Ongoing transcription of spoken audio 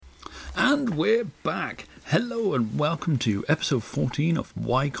And we're back. Hello and welcome to episode 14 of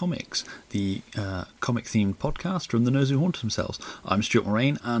Why Comics, the comic-themed podcast from the Nerds Who Haunt Themselves. I'm Stuart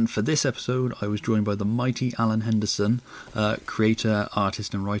Moraine, and for this episode I was joined by the mighty Alan Henderson, creator,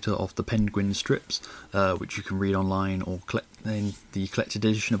 artist and writer of the Penguin strips, which you can read online or collect in the collected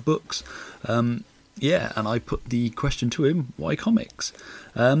edition of books. And I put the question to him, why comics?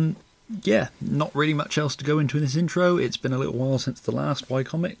 Not really much else to go into in this intro. It's been a little while since the last Why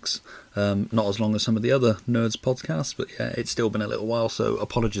Comics. Not as long as some of the other Nerds podcasts, but yeah, it's still been a little while, so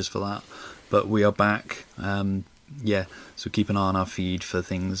apologies for that. But we are back. So keep an eye on our feed for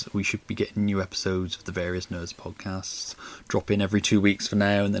things. We should be getting new episodes of the various Nerds podcasts. Drop in every 2 weeks for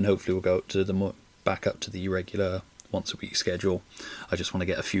now, and then hopefully we'll go to back up to the regular once a week schedule. I just want to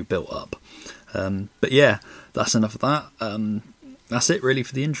get a few built up. That's enough of that. That's it really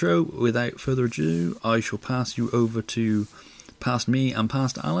for the intro. Without further ado, I shall pass you over to past me and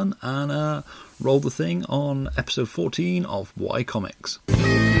past Alan and roll the thing on episode 14 of Why Comics.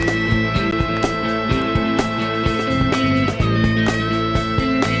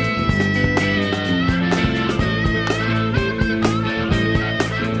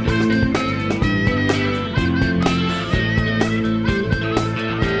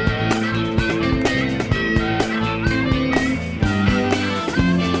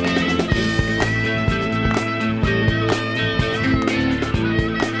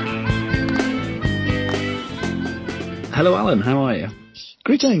 Hello Alan, how are you?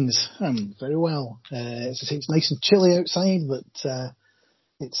 Greetings, I'm very well. As I say, it's nice and chilly outside, but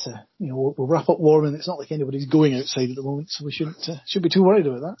we'll wrap up warm, and it's not like anybody's going outside at the moment, so we shouldn't be too worried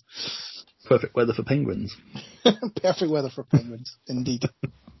about that. Perfect weather for penguins. Perfect weather for penguins, indeed.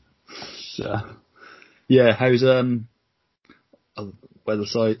 How's weather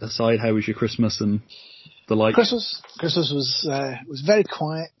aside? How was your Christmas and the like? Christmas was very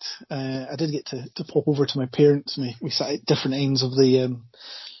quiet. I did get to pop over to my parents. We sat at different ends of the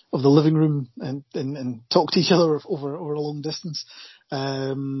living room and talk to each other over a long distance.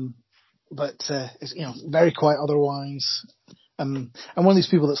 But it's very quiet otherwise. I'm one of these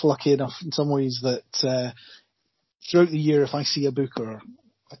people that's lucky enough in some ways that throughout the year, if I see a book or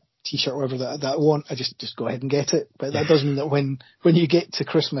a T-shirt or whatever that I want, I just go ahead and get it. But that does mean that when you get to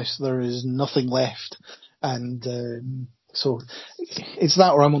Christmas, there is nothing left. And so it's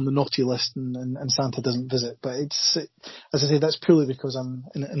that, or I'm on the naughty list and Santa doesn't visit. But it's, as I say, that's purely because I'm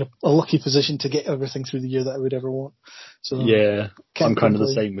in a lucky position to get everything through the year that I would ever want. So yeah, I'm kind of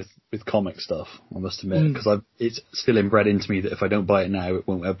the same with comic stuff, I must admit, because it's still inbred into me that if I don't buy it now, it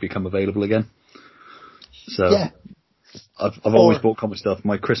won't ever become available again. So yeah. I've always bought comic stuff.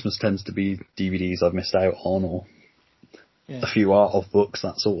 My Christmas tends to be DVDs I've missed out on, or a few art of books,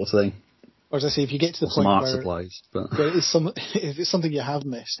 that sort of thing. Or as I say, if you get to the point where supplies, but if it's something you have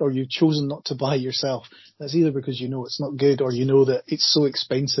missed or you've chosen not to buy yourself, that's either because you know it's not good or you know that it's so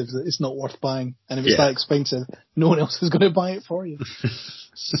expensive that it's not worth buying. And if it's that expensive, no one else is going to buy it for you.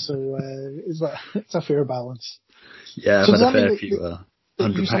 So it's a fair balance. Yeah, so I've had a fair few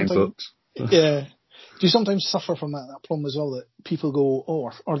 £100 books. Yeah. Do you sometimes suffer from that problem as well, that people go,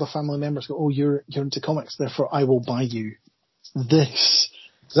 or the family members go, you're into comics, therefore I will buy you this?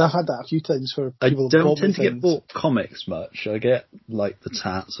 Because I've had that a few times for people. I don't tend to get bought comics much. I get like the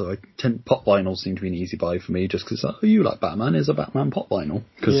tats, so pop vinyls seem to be an easy buy for me, just because you like Batman, here's a Batman pop vinyl,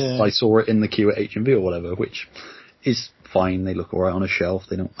 because I saw it in the queue at HMV or whatever, which is fine. They look alright on a shelf.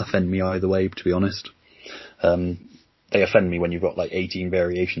 They don't offend me either way, to be honest. They offend me when you've got like 18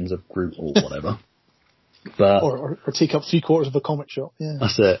 variations of Groot or whatever. But or take up 3/4 of a comic shop. Yeah,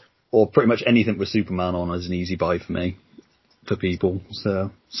 that's it. Or pretty much anything with Superman on is an easy buy for me. For people,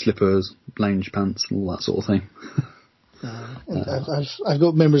 so slippers, lounge pants, and all that sort of thing. I've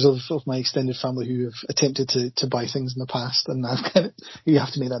got members of my extended family who have attempted to buy things in the past, and you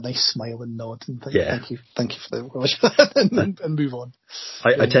have to make that nice smile and nod and think, thank you for the and move on.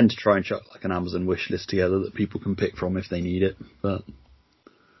 I tend to try and chuck like an Amazon wish list together that people can pick from if they need it, but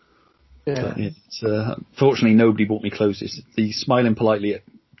it's fortunately nobody bought me clothes. It's the smiling politely at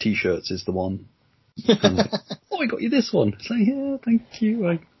T-shirts is the one. I got you this one. It's like, yeah, thank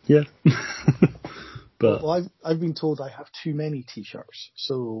you. But I've been told I have too many T-shirts,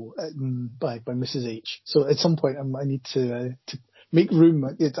 so by Mrs. H. So at some point I need to make room.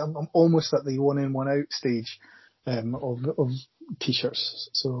 I'm almost at the one in one out stage of T-shirts.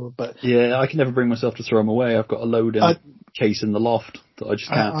 So, but yeah, I can never bring myself to throw them away. I've got a load in a case in the loft that I just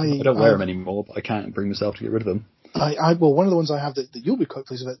can't. I don't wear them anymore, but I can't bring myself to get rid of them. One of the ones I have that you'll be quite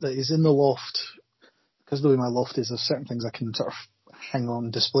pleased with that is in the loft. Because the way my loft is, there's certain things I can sort of hang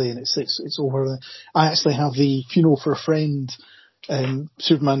on display, and it's over there. I actually have the funeral for a friend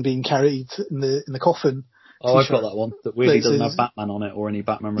Superman being carried in the coffin. Oh, I've got that one that weirdly doesn't have Batman on it or any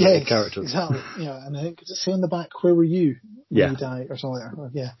Batman-related characters. Exactly. Yeah, and I think does it say on the back, "Where were you when you died?" or something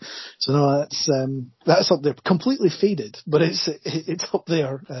like that. Yeah. So no, that's up there, completely faded, but it's up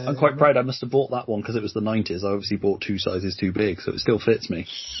there. I'm quite proud. I must have bought that one because it was the 90s. I obviously bought 2 sizes too big, so it still fits me.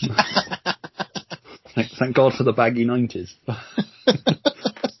 Thank God for the baggy 90s.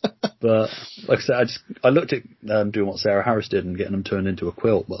 But like I said, I looked at doing what Sarah Harris did and getting them turned into a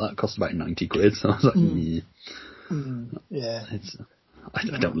quilt, but that cost about 90 quid. So I was like, yeah,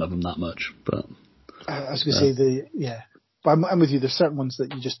 I don't love them that much. But I was going to say but I'm with you. There's certain ones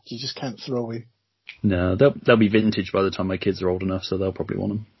that you just can't throw away. No, they'll be vintage by the time my kids are old enough, so they'll probably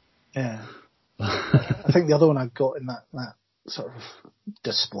want them. Yeah, I think the other one I've got in that sort of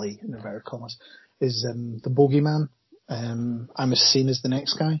display in inverted commas is the Bogeyman. I'm as sane as the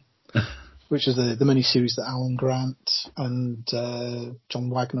next guy. Which is the mini-series that Alan Grant and John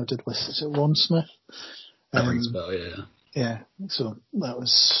Wagner did with, is it Ron Smith? That rings a bell, yeah. Yeah, so that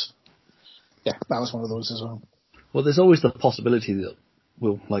was one of those as well. Well, there's always the possibility that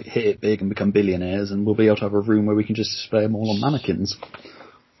we'll hit it big and become billionaires, and we'll be able to have a room where we can just display them all on mannequins.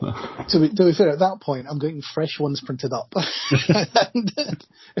 To be fair, at that point, I'm getting fresh ones printed up. And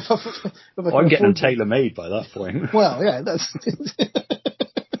I'm getting them tailor-made by that point. Well, yeah, that's...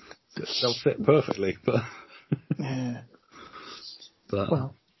 They'll fit perfectly, but yeah. But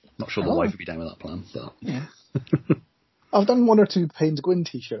not sure the wife would be down with that plan. But yeah, I've done 1 or 2 Payne Gwyn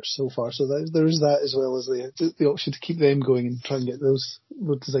t-shirts so far, so there is that as well as the option to keep them going and try and get those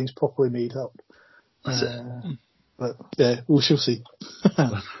designs properly made up. That's it. But yeah, we shall see.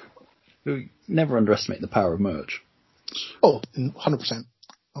 Never underestimate the power of merch. Oh, 100%.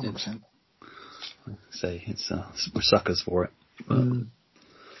 100%. Say we're suckers for it.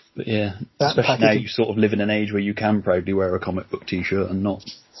 But yeah, especially now you sort of live in an age where you can proudly wear a comic book t-shirt and not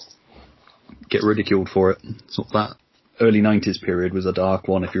get ridiculed for it. Sort of that early 90s period was a dark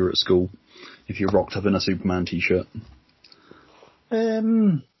one if you were at school, if you rocked up in a Superman t-shirt. I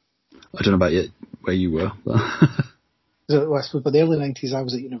don't know about where you were. So, I suppose by the early 90s I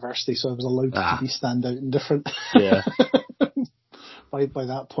was at university, so I was allowed to be stand out and different. Yeah. By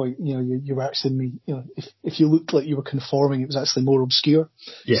that point, you were actually, if you looked like you were conforming, it was actually more obscure.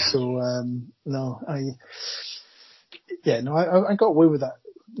 Yeah. So, I got away with that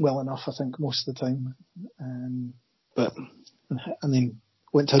well enough, I think, most of the time. But, I mean,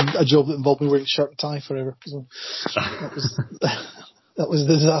 went to a job that involved me wearing a shirt and tie forever. So that was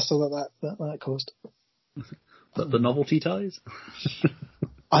the disaster that caused. But the novelty ties?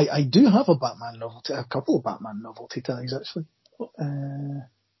 I do have a couple of Batman novelty ties, actually.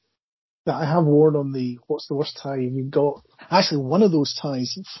 That I have worn on the what's the worst tie you've got. Actually, one of those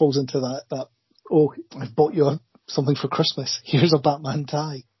ties falls into that I've bought you something for Christmas. Here's a Batman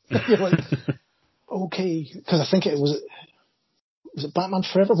tie. You're like, okay, because I think was it Batman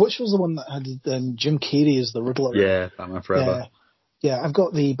Forever? Which was the one that had Jim Carrey as the Riddler? Yeah, Batman Forever. Yeah, I've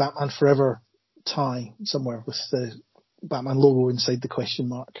got the Batman Forever tie somewhere with the Batman logo inside the question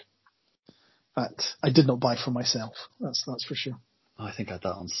mark. That I did not buy for myself. That's for sure. I think I had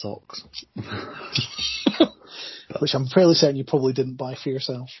that on socks. Which I'm fairly certain you probably didn't buy for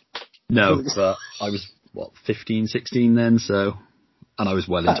yourself. No, but I was, 15, 16 then, so... And I was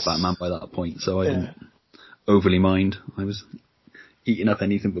well into Batman by that point, so I didn't overly mind. I was eating up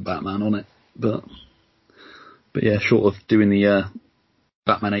anything with Batman on it. But yeah, short of doing the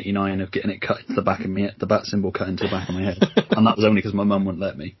Batman 89 of getting it cut into the back of my head, the bat symbol cut into the back of my head. And that was only because my mum wouldn't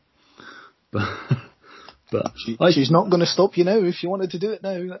let me. But she's not going to stop you now if you wanted to do it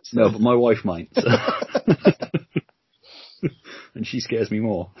now. No, but my wife might. So. And she scares me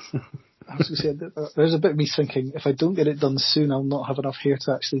more. I was going to say, there's a bit of me thinking, if I don't get it done soon, I'll not have enough hair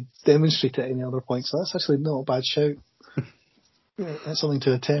to actually demonstrate it at any other point. So that's actually not a bad shout. Yeah, that's something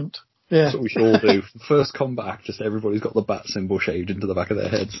to attempt. Yeah. That's what we should all do. First come back, just everybody's got the bat symbol shaved into the back of their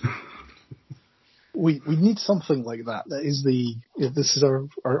heads. We need something like that. That is this is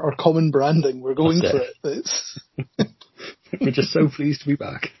our common branding. We're going for it. We're just so pleased to be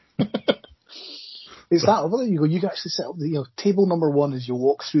back. It's that over there. You can actually set up table number 1 as you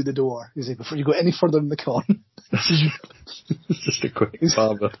walk through the door. You say before you go any further in the con. It's just a quick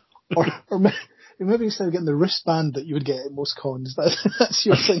barber. Or maybe instead of getting the wristband that you would get at most cons, that's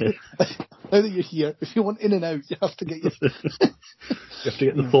your thing. Now that you're here, if you want in and out, you have to get you have to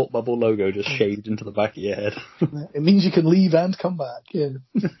get the Thought Bubble logo just shaved into the back of your head. It means you can leave and come back. Yeah.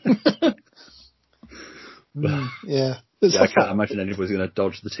 Yeah. I can't imagine anybody's going to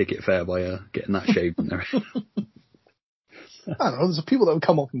dodge the ticket fare by getting that shaved in there. I don't know. There's people that would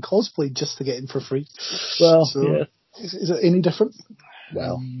come up and cosplay just to get in for free. Well, yeah. Is it any different?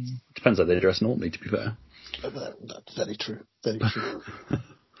 Well, depends how they dress normally, to be fair. That's very true. Very true.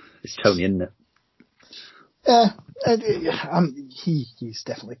 It's Tony, isn't it? He's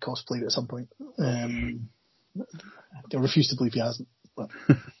definitely cosplayed at some point. I refuse to believe he hasn't. But.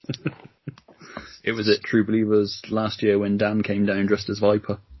 It was at True Believers last year when Dan came down dressed as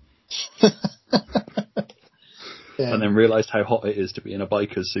Viper. And then realised how hot it is to be in a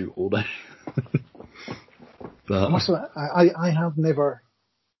biker suit all day. But I have never,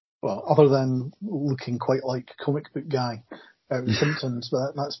 well, other than looking quite like comic book guy out of Simpsons,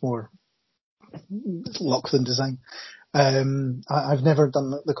 but that's more luck than design. I've never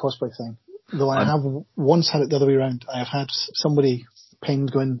done the cosplay thing, though I have once had it the other way around. I have had somebody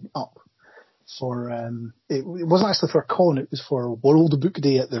penguin up for, it wasn't actually for a con, it was for World Book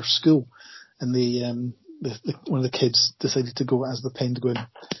Day at their school, and one of the kids decided to go as the penguin.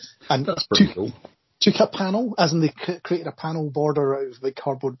 And that's pretty cool. Took a panel, as in they created a panel border out of a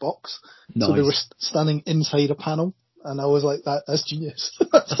cardboard box. Nice. So they were standing inside a panel, and I was like, that's genius.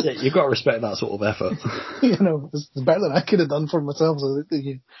 Yeah, you've got to respect that sort of effort. It's better than I could have done for myself. So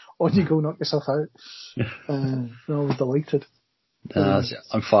on you go, knock yourself out. I was delighted.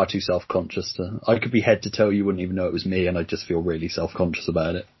 I'm far too self-conscious I could be head to toe, you wouldn't even know it was me, and I just feel really self-conscious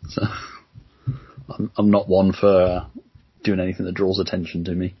about it. So I'm not one for doing anything that draws attention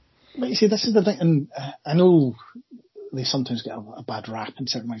to me. But you see, this is the thing, and I know they sometimes get a bad rap in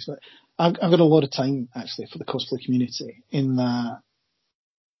certain ways, but I've got a lot of time, actually, for the cosplay community, in that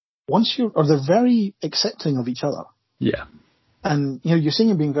they're very accepting of each other. Yeah. And, you're saying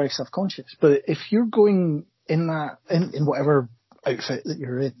you're being very self-conscious, but if you're going in whatever outfit that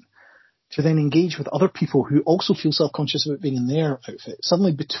you're in, to then engage with other people who also feel self-conscious about being in their outfit,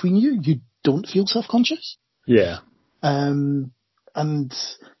 suddenly between you don't feel self-conscious. Yeah. And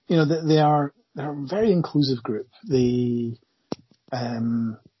they're a very inclusive group. They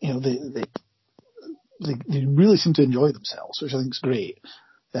really seem to enjoy themselves, which I think is great.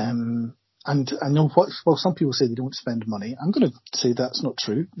 And I know some people say they don't spend money. I'm going to say that's not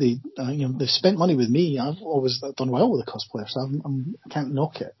true. They've spent money with me. I've always done well with the cosplayers, so I can't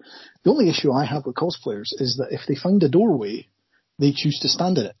knock it. The only issue I have with cosplayers is that if they find a doorway, they choose to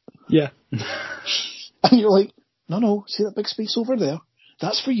stand in it. Yeah. And you're like, no, see that big space over there?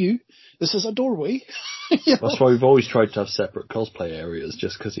 That's for you. This is a doorway. That's why we've always tried to have separate cosplay areas,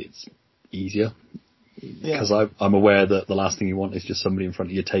 just because it's easier. Because I'm aware that the last thing you want is just somebody in front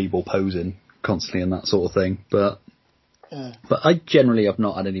of your table posing constantly and that sort of thing. But I generally have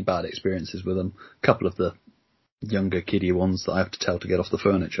not had any bad experiences with them. A couple of the younger, kiddie ones that I have to tell to get off the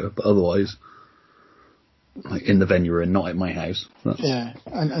furniture, but otherwise, like in the venue we're in, not at my house. Yeah,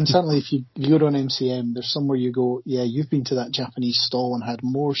 and certainly if you go to an MCM, there's somewhere you go, you've been to that Japanese stall and had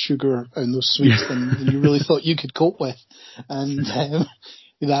more sugar in those sweets than you really thought you could cope with, and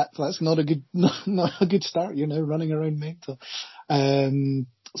that's not a good start. You're now running around mental.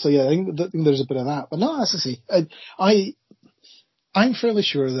 So I think there's a bit of that, but no, as I say, I'm fairly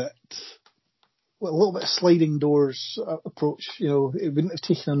sure that a little bit of sliding doors approach, it wouldn't have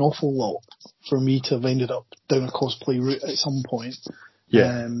taken an awful lot for me to have ended up down a cosplay route at some point.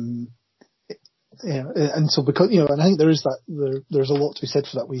 Yeah. And so because, and I think there's a lot to be said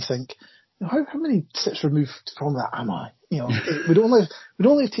for that. We think, how many steps removed from that am I? We'd only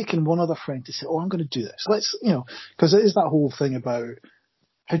have taken one other friend to say, I'm going to do this. Let's, because it is that whole thing about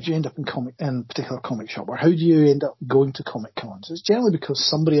how do you end up in a particular comic shop, or how do you end up going to comic cons? It's generally because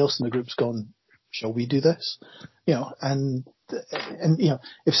somebody else in the group's gone, shall we do this? And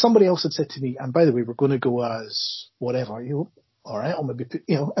if somebody else had said to me, and by the way, we're going to go as whatever, all right, I'll maybe,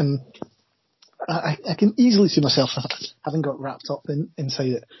 and I can easily see myself having got wrapped up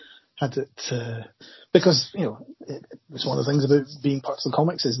inside it, because, it's one of the things about being part of the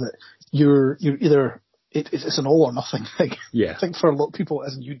comics is that you're either, it's an all or nothing thing. Yeah. I think for a lot of people,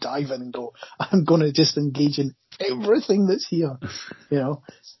 as you dive in and go, I'm going to just engage in everything that's here,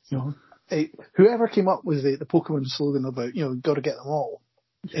 whoever came up with the Pokemon slogan about, got to get them all,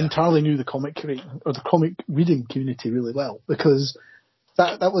 entirely knew the comic reading community really well, because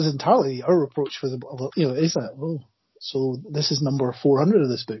that was entirely our approach for is that, so this is number 400 of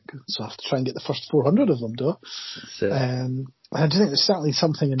this book, so I have to try and get the first 400 of them, do I? I do think there's certainly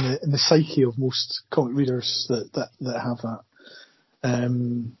something in the psyche of most comic readers that have that.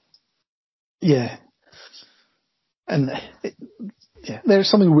 There's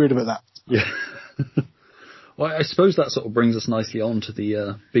something weird about that. Yeah. Well, I suppose that sort of brings us nicely on to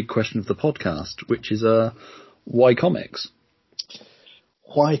the big question of the podcast, which is why comics?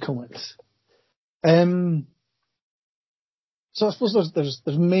 Why comics? So I suppose there's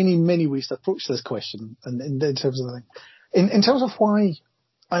many ways to approach this question, and in terms of the thing, in terms of why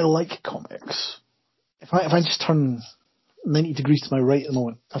I like comics. If I just turn 90 degrees to my right at the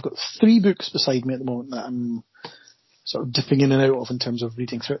moment, I've got 3 books beside me at the moment that I'm sort of dipping in and out of in terms of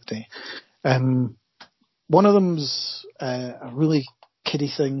reading through the day. One of them's a really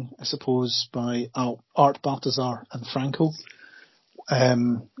kiddie thing, I suppose, by Art Baltazar and Franco,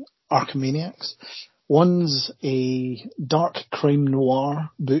 Archimaniacs. One's a dark crime noir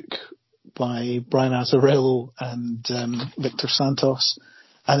book by Brian Azzarello and Victor Santos.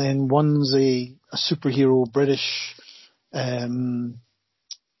 And then one's a superhero British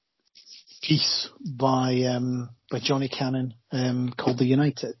piece by Johnny Cannon called The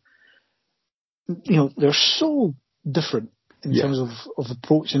United. You know, they're so different in terms of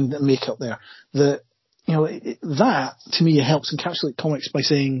approach and makeup there that, you know, that to me helps encapsulate comics by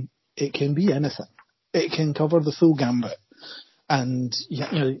saying it can be anything. It can cover the full gambit. And, you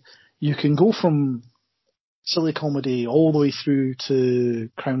know, you can go from silly comedy all the way through to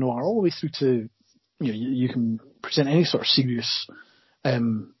crime noir, all the way through to, you know, you can present any sort of serious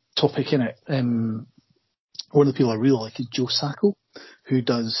topic in it. One of the people I really like is Joe Sacco, who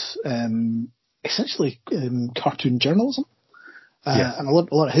does essentially cartoon journalism. And a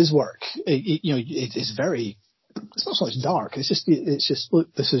lot of his work, you know, it's very, it's not so much dark. It's just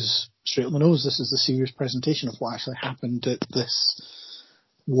look, this is straight on the nose. This is the serious presentation of what actually happened at this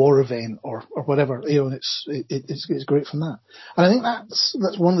war event or whatever, you know, and it's great from that. And I think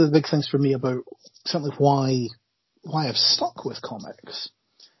that's one of the big things for me about certainly why I've stuck with comics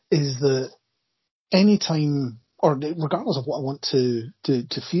is that any time, or regardless of what I want to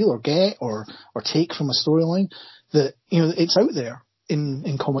feel or get or take from a storyline, that, you know, it's out there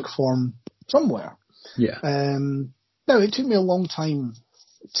in comic form somewhere. Yeah. Now it took me a long time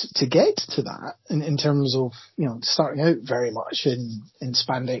to get to that in terms of, you know, starting out very much in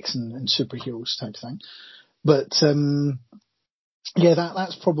spandex and superheroes type thing. But, yeah,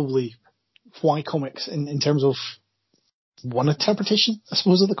 that's probably why comics in terms of one interpretation, I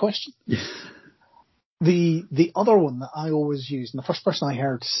suppose, of the question. Yeah. The other one that I always use, and the first person I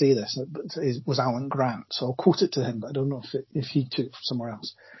heard say this was Alan Grant, so I'll quote it to him, but I don't know if he took it from somewhere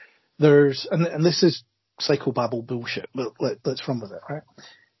else. And this is psychobabble bullshit, but let's run with it, right?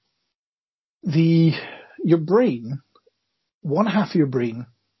 Your brain, one half of your brain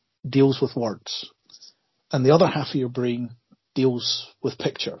deals with words, and the other half of your brain deals with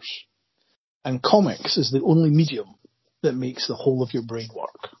pictures. And comics is the only medium that makes the whole of your brain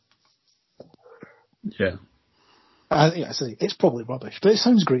work. Yeah. It's probably rubbish, but it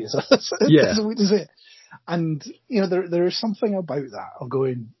sounds great as a way to say it. And, you know, there is something about that of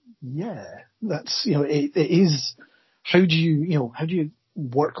going, yeah, that's, you know, it is, how do you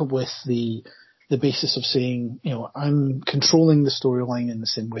work with the basis of saying, you know, I'm controlling the storyline in the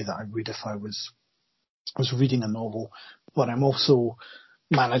same way that I would if I was reading a novel, but I'm also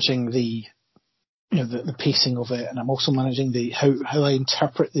managing the pacing of it, and I'm also managing how I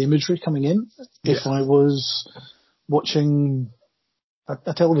interpret the imagery coming in if I was watching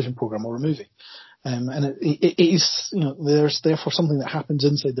a television program or a movie. And it is, you know, there's therefore something that happens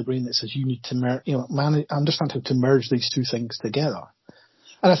inside the brain that says you need to understand how to merge these two things together.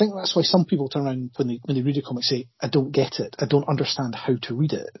 And I think that's why some people turn around when they read a comic say, I don't get it. I don't understand how to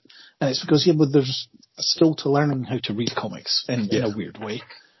read it. And it's because, but there's still to learning how to read comics in a weird way.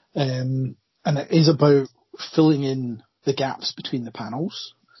 And it is about filling in the gaps between the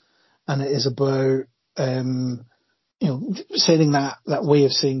panels. And it is about, setting that way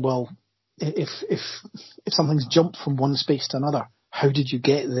of saying, well, if something's jumped from one space to another, how did you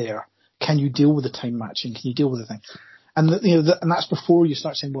get there? Can you deal with the time matching? Can you deal with the thing? And and that's before you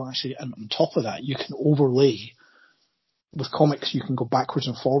start saying, well, actually, and on top of that, you can overlay with comics. You can go backwards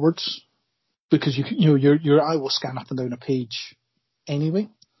and forwards because your eye will scan up and down a page anyway.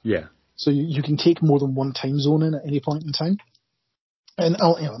 Yeah. So you can take more than one time zone in at any point in time. And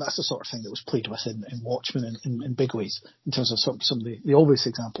that's the sort of thing that was played with in Watchmen in big ways in terms of some of the obvious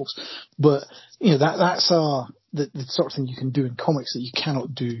examples. But that's the sort of thing you can do in comics that you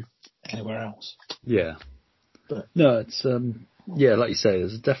cannot do anywhere else. Yeah. But no, it's like you say,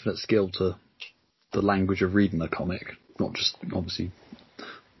 there's a definite skill to the language of reading a comic, not just obviously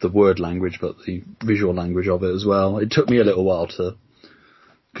the word language, but the visual language of it as well. It took me a little while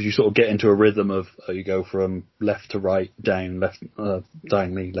because you sort of get into a rhythm of you go from left to right, down, left,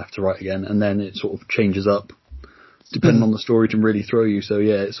 diagonally, left to right again, and then it sort of changes up depending on the story to really throw you. So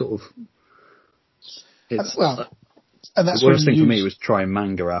yeah, it's sort of and that's the worst thing for me was trying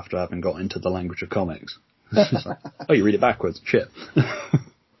manga after having got into the language of comics. It's like, you read it backwards, shit.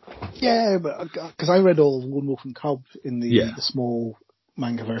 Yeah, but because I read all of Lone Wolf and Cub in the small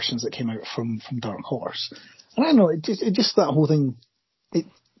manga versions that came out from Dark Horse, and I don't know, it just that whole thing, it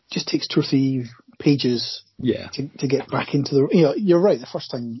just takes 2 or 3 pages to get back into the. You're right. The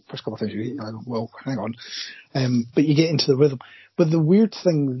first couple of times you go, well, hang on, but you get into the rhythm. But the weird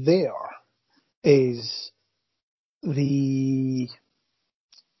thing there is with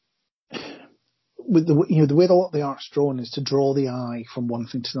the way a lot of the art's drawn is to draw the eye from one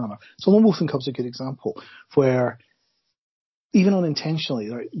thing to another. So Lone Wolf and Cub's a good example where even unintentionally,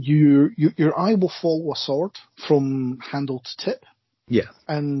 right, your eye will follow a sword from handle to tip. Yeah.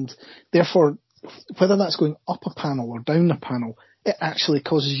 And therefore, whether that's going up a panel or down a panel, it actually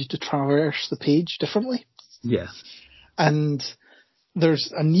causes you to traverse the page differently. Yeah. And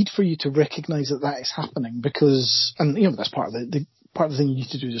there's a need for you to recognise that is happening because, and that's part of the thing you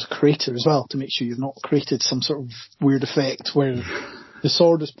need to do as a creator as well, to make sure you've not created some sort of weird effect where the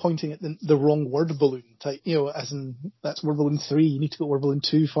sword is pointing at the wrong word balloon type, as in that's word balloon 3, you need to go word balloon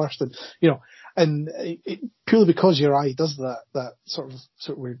 2 first, and it purely because your eye does that sort of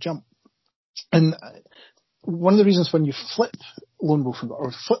weird jump. And one of the reasons when you flip Lone Wolf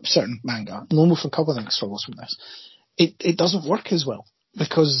or flip certain manga, Lone Wolf and Cub I think struggles with this, it doesn't work as well.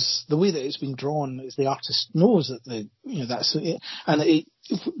 Because the way that it's been drawn is the artist knows that that's it, and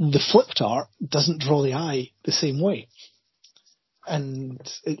the flipped art doesn't draw the eye the same way, and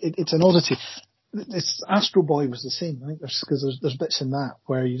it's an oddity. Astro Boy was the same. I think there's bits in that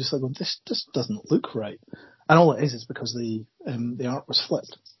where you just like, well, this doesn't look right, and all it is because the art was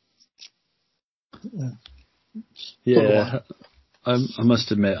flipped. Yeah, I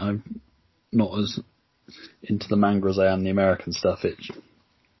must admit I'm not as into the manga as I am the American stuff. I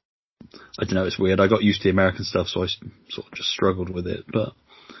don't know, it's weird. I got used to the American stuff, so I sort of just struggled with it. But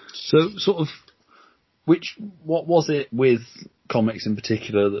so sort of, what was it with comics in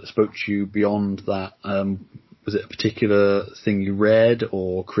particular that spoke to you beyond that? Was it a particular thing you read,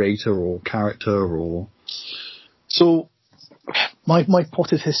 or creator, or character, or? So my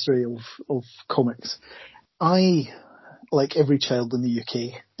potted history of comics, I, like every child in the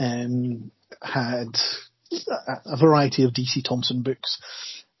UK, had a variety of DC Thompson books.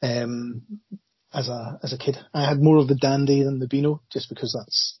 As a kid, I had more of the Dandy than the Beano, just because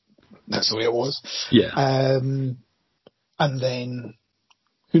that's the way it was. Yeah. And then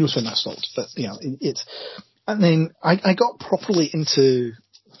who knows when that stopped, but it's. And then I got properly into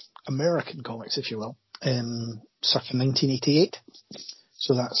American comics, if you will, circa 1988.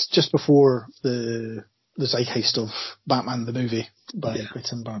 So that's just before the zeitgeist of Batman the movie by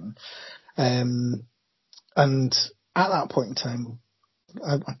Tim Burton. And at that point in time,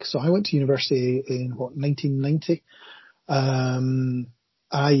 I went to university in 1990.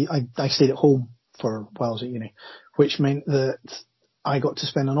 I stayed at home for while I was at uni, which meant that I got to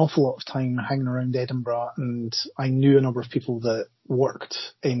spend an awful lot of time hanging around Edinburgh, and I knew a number of people that worked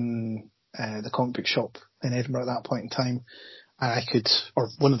in the comic book shop in Edinburgh at that point in time. And or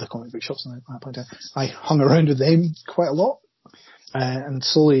one of the comic book shops at that point in time, I hung around with them quite a lot, and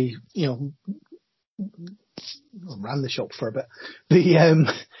slowly, ran the shop for a bit.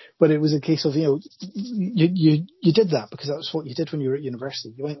 But it was a case of, you did that because that was what you did when you were at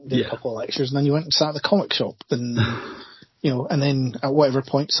university. You went and did a couple of lectures, and then you went and sat at the comic shop, and and then at whatever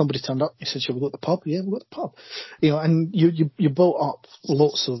point somebody turned up, you said, "Shall we go to the pub?" Yeah, we'll go to the pub. And you built up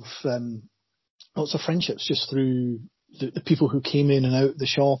lots of friendships just through the people who came in and out of the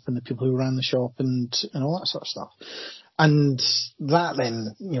shop, and the people who ran the shop, and all that sort of stuff. And that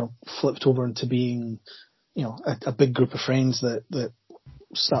then, flipped over into being, a big group of friends that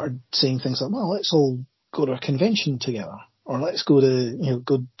started saying things like, well, let's all go to a convention together, or let's go to,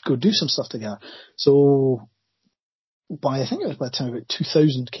 go do some stuff together. So I think it was by the time about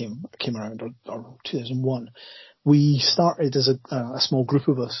 2000 came around, or 2001, we started as a small group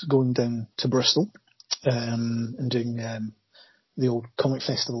of us going down to Bristol, and doing, the old comic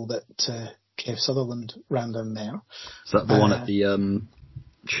festival that, Kev Sutherland ran down there. Is that the one at the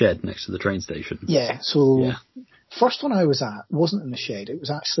shed next to the train station? Yeah, so first one I was at wasn't in the shed, it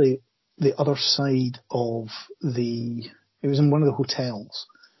was actually the other side of it was in one of the hotels,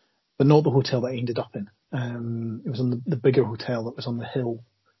 but not the hotel that I ended up in. It was on the bigger hotel that was on the hill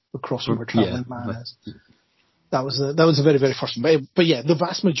across from where Travelling Man is. That was the very, very first one. But yeah, the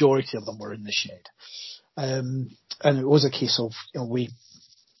vast majority of them were in the shed. And it was a case of, we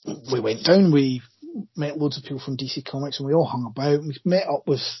went down, we met loads of people from DC Comics, and we all hung about, and we met up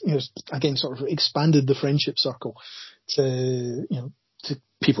with, again, sort of expanded the friendship circle to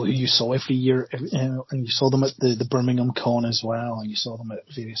people who you saw every year, and you saw them at the Birmingham Con as well, and you saw them at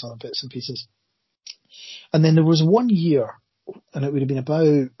various other bits and pieces. And then there was one year and it would have been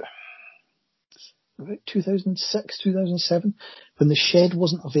about 2006, 2007, when the shed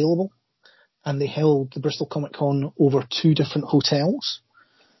wasn't available, and they held the Bristol Comic Con over 2 different hotels.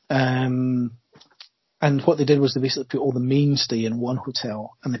 And what they did was they basically put all the mainstay in one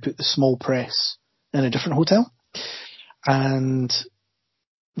hotel, and they put the small press in a different hotel. And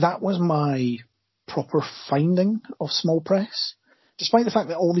that was my proper finding of small press. Despite the fact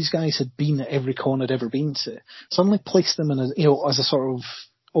that all these guys had been at every con I'd ever been to, suddenly placed them in as a sort of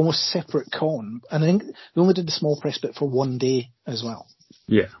almost separate con. And I think they only did the small press bit for one day as well.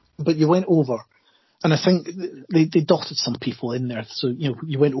 Yeah. But you went over, and I think they dotted some people in there. So,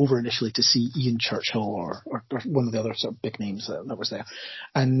 you went over initially to see Ian Churchill or one of the other sort of big names that was there.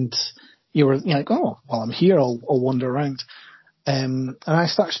 And you were like, oh, well, I'm here, I'll wander around. And I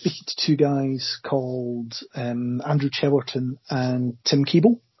started speaking to 2 guys called Andrew Cheverton and Tim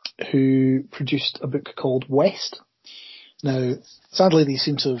Keeble, who produced a book called West. Now, sadly, they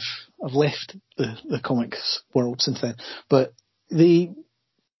seem to have left the comics world since then, but they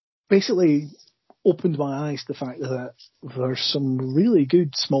basically opened my eyes to the fact that there's some really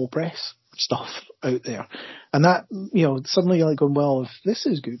good small press stuff out there. And that, suddenly you're like going, well, if this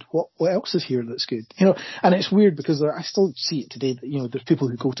is good, what else is here that's good? And it's weird because I still see it today that, there's people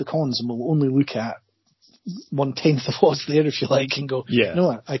who go to cons and will only look at 1/10 of what's there, if you like, and go, yeah.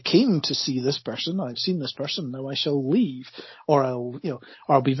 No, I came to see this person, I've seen this person, now I shall leave. Or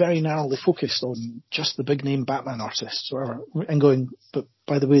I'll be very narrowly focused on just the big name Batman artists or whatever, and going, but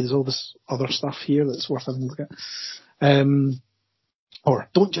by the way, there's all this other stuff here that's worth having a look at. Or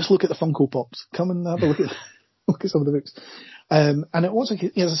don't just look at the Funko Pops, come and have a look at some of the books. And it was, as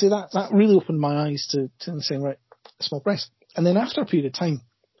I say, that really opened my eyes to saying, right, small press. And then after a period of time,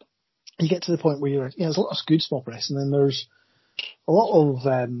 you get to the point where there's a lot of good small press, and then there's a lot of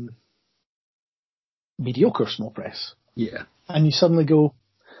mediocre small press. Yeah. And you suddenly go,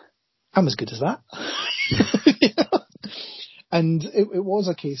 I'm as good as that. And it was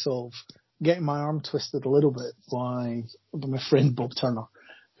a case of getting my arm twisted a little bit by my friend Bob Turner,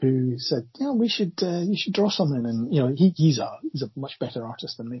 who said, you should draw something. And, he's a much better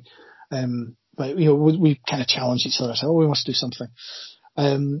artist than me. But, we kind of challenged each other. Said, we must do something.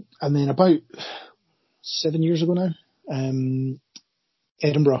 And then about 7 years ago now,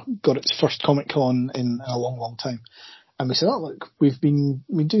 Edinburgh got its first Comic Con in a long, long time. And we said, look, we've been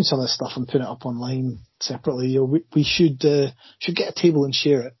doing some of this stuff and putting it up online separately. We should get a table and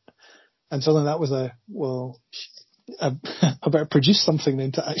share it. And suddenly that was I better produce something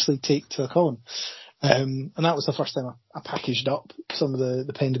then to actually take to a con. And that was the first time I packaged up some of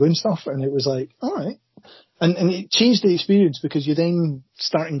the Pentagon stuff, and it was like, all right. And it changed the experience because you then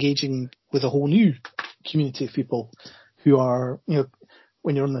start engaging with a whole new community of people who are,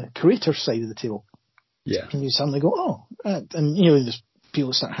 when you're on the creator side of the table. Yeah. And you suddenly go, oh, and there's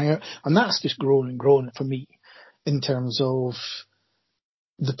people start hanging out. And that's just grown and grown for me in terms of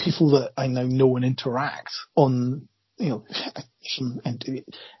the people that I now know and interact on,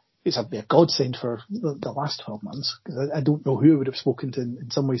 it's a godsend for the last 12 months, because I don't know who I would have spoken to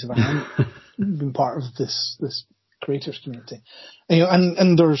in some ways if I hadn't been part of this creators community.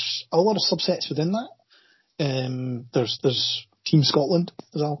 And there's a lot of subsets within that. There's Team Scotland,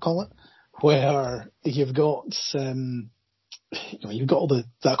 as I'll call it, where you've got all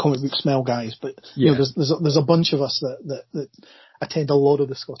that comic book smell guys, but there's a bunch of us that attend a lot of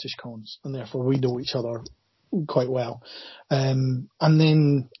the Scottish cons, and therefore we know each other quite well. And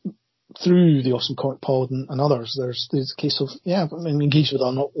then through the Awesome Comic Pod and others, there's a case of, I'm engaged with a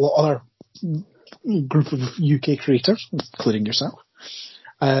lot other group of UK creators, including yourself.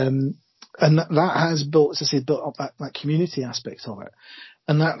 And that has built up that community aspect of it.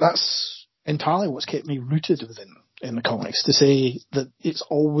 And that's entirely what's kept me rooted in the comics, to say that it's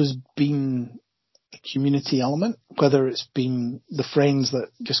always been a community element, whether it's been the friends that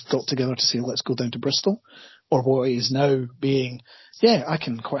just got together to say, let's go down to Bristol, or what it is now being, I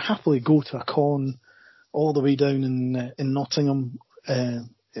can quite happily go to a con all the way down in Nottingham. I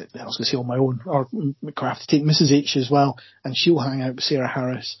was going to say on my own, or I have to take Mrs. H as well, and she'll hang out with Sarah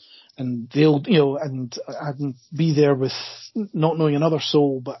Harris, and they'll, and be there with not knowing another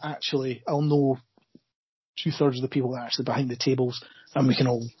soul, but actually I'll know 2/3 of the people that are actually behind the tables, and we can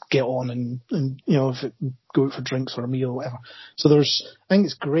all get on and if it, go out for drinks or a meal or whatever. So I think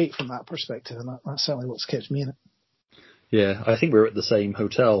it's great from that perspective, and that's certainly what's kept me in it. Yeah, I think we were at the same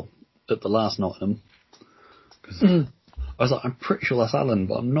hotel at the last Nottingham. I was like, I'm pretty sure that's Alan,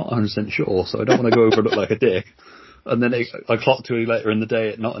 but I'm not 100% sure, so I don't want to go over and look like a dick. And then I clocked to later in the day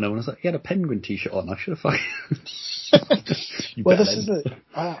at Nottingham, and I was like, he had a Penguin t-shirt on. I should have fucking... Well, this is it.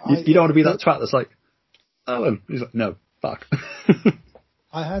 You don't want to be that twat that's like, oh, he's like, no, fuck.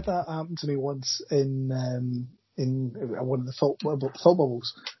 I had that happen to me once in one of the thought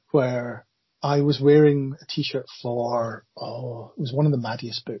bubbles, where I was wearing a t-shirt for, it was one of the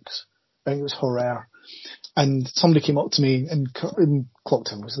Maddiest books. I think it was Horror. And somebody came up to me and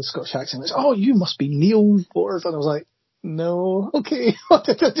clocked him, was the Scottish accent, was, "Oh, you must be Neil Ford." And I was like, "No, okay." I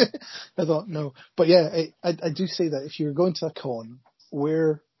thought, no. But yeah, I do say that if you're going to a con,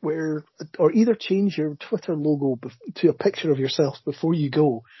 wear, or either change your Twitter logo to a picture of yourself before you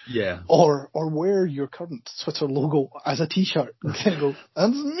go. Yeah. Or wear your current Twitter logo as a t-shirt and kind of go,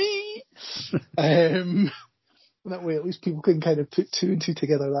 "That's me." That way at least people can kind of put two and two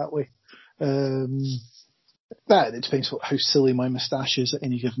together that way. But it depends how silly my moustache is at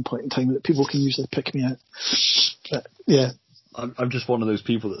any given point in time, that people can usually pick me out. But yeah. I'm just one of those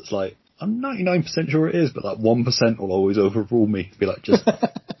people that's like, I'm 99% sure it is, but that 1% will always overrule me. Be like, just...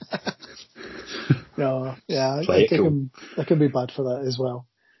 No, yeah, I can be bad for that as well.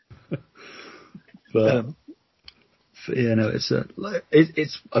 But yeah, no, it's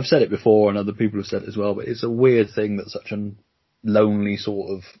I've said it before, and other people have said it as well, but it's a weird thing that such a lonely sort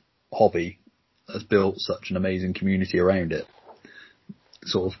of hobby has built such an amazing community around it.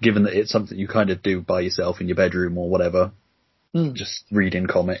 Sort of, given that it's something you kind of do by yourself in your bedroom or whatever, just reading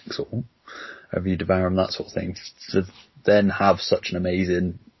comics or however you devour them, that sort of thing, to then have such an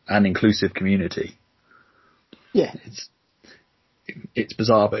amazing and inclusive community. Yeah. It's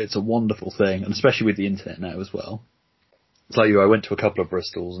bizarre, but it's a wonderful thing, and especially with the internet now as well. It's like I went to a couple of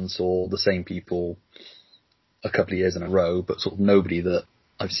Bristols and saw the same people a couple of years in a row, but sort of nobody that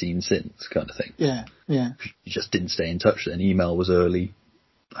I've seen since, kind of thing. Yeah, yeah. You just didn't stay in touch then. Email was early.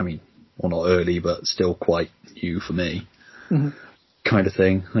 I mean, well, not early, but still quite new for me, kind of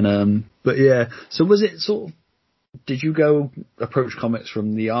thing. And but yeah, so was it sort of, did you go approach comics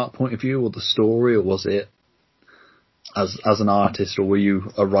from the art point of view or the story, or was it as an artist, or were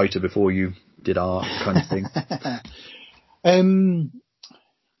you a writer before you did art, kind of thing?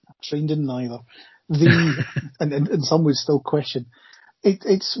 Trained in neither. And some would still question.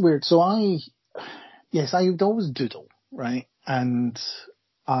 It's weird. So I would always doodle, right? And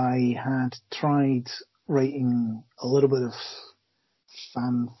I had tried writing a little bit of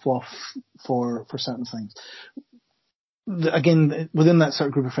fan fluff for certain things. Again, within that sort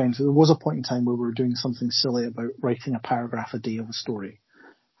of group of friends, there was a point in time where we were doing something silly about writing a paragraph a day of a story,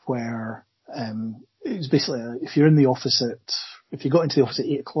 where it was basically if you got into the office at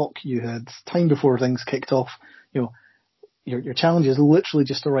 8 o'clock, you had time before things kicked off. You know, your challenge is literally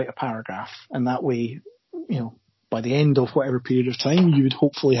just to write a paragraph, and that way, you know, by the end of whatever period of time, you would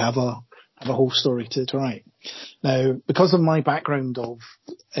hopefully have a whole story to write. Now, because of my background of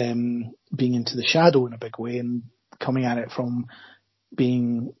being into the shadow in a big way and coming at it from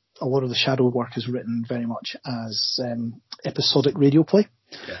being, a lot of the shadow work is written very much as episodic radio play.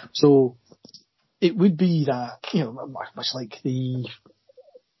 Yeah. So it would be that, you know, much like the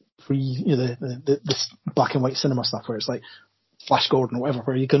black and white cinema stuff where it's like Flash Gordon or whatever,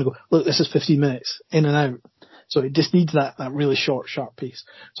 where you're going to go, look, this is 15 minutes in and out. So it just needs that really short, sharp pace.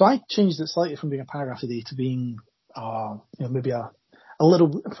 So I changed it slightly from being a paragraph a day to being, maybe a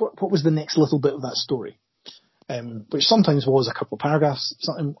little, what was the next little bit of that story? Which sometimes was a couple of paragraphs,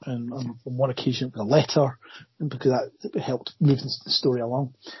 something, and on one occasion it was a letter, because that helped move the story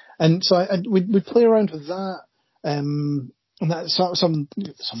along. And so we'd play around with that, and that's some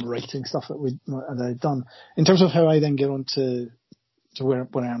writing stuff that I'd done. In terms of how I then get on to where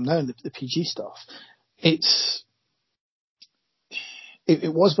I am now, the PG stuff, it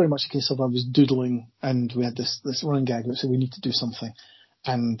was very much a case of I was doodling, and we had this running gag that said we need to do something,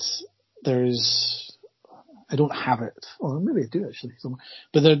 and I don't have it, or maybe I do actually somewhere.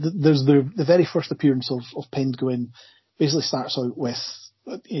 But there's the very first appearance of Penguin. Basically starts out with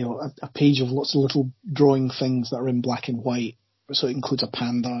a page of lots of little drawing things that are in black and white. So it includes a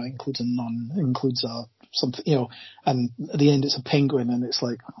panda, includes a nun, includes something, and at the end it's a penguin, and it's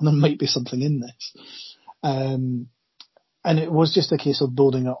like, there might be something in this. And it was just a case of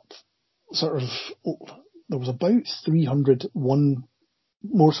building up sort of, there was about 300 one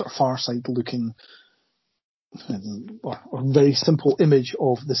more sort of far side looking or very simple image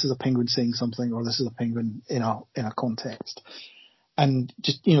of this is a penguin saying something, or this is a penguin in a context. And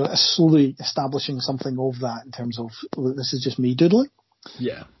just, slowly establishing something of that in terms of, this is just me doodling.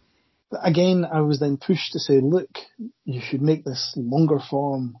 Yeah. But again, I was then pushed to say, look, you should make this longer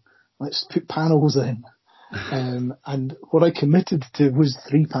form. Let's put panels in. And what I committed to was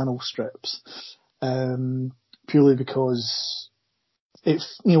 3 panel strips. Purely because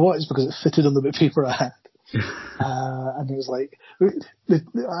it's because it fitted on the bit of paper I had. And it was like,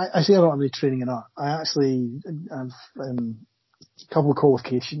 I say I don't have any training in art. I actually have a couple of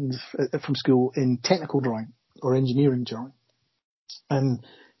qualifications from school in technical drawing or engineering drawing. And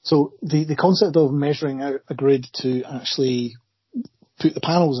so the concept of measuring out a grid to actually put the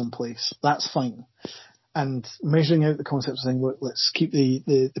panels in place, that's fine. And measuring out the concept of saying, look, let's keep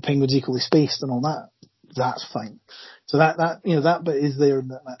the penguins equally spaced and all that, that's fine. So that bit is there in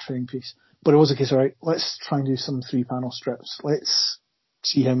that training piece. But it was a case of, right, let's try and do some 3-panel strips. Let's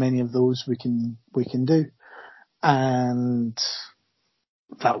see how many of those we can do. And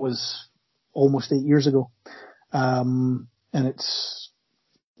that was almost 8 years ago. And it's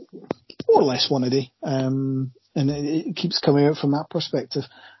more or less one a day. And it keeps coming out from that perspective.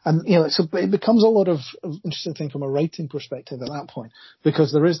 And, so it becomes a lot of interesting thing from a writing perspective at that point,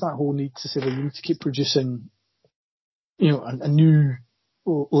 because there is that whole need to say, well, you need to keep producing, a new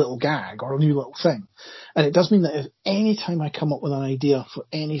little gag or a new little thing. And it does mean that if any time I come up with an idea for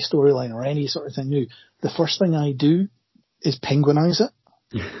any storyline or any sort of thing new, the first thing I do is penguinize it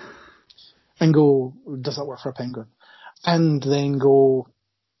and go, does that work for a penguin? And then go,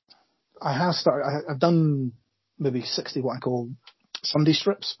 I've done maybe 60 what I call Sunday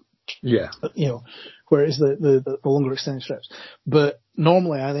strips. Yeah. Where it's the longer extended strips. But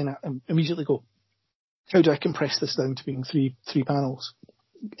normally I then immediately how do I compress this down to being three panels?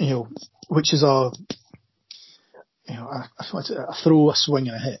 Which is a throw, a swing,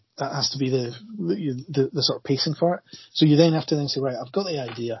 and a hit. That has to be the sort of pacing for it. So you then have to say, right, I've got the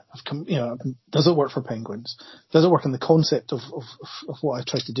idea. Does it work for penguins? Does it work in the concept of what I've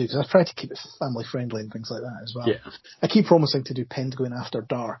tried to do? Because I've tried to keep it family friendly and things like that as well. Yeah. I keep promising to do Penguin After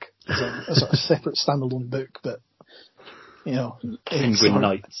Dark as a sort of separate standalone book, but Penguin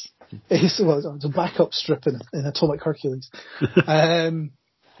Nights. It's a backup strip in Atomic Hercules.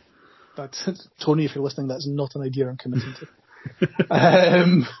 But Tony, if you're listening, that's not an idea I'm committing to.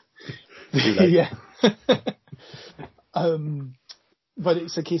 Yeah. But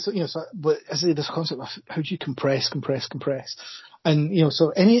it's a case of, but I say this concept of how do you compress, and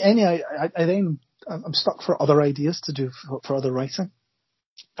so I'm stuck for other ideas to do for other writing.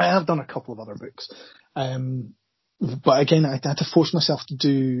 I have done a couple of other books, but again, I had to force myself to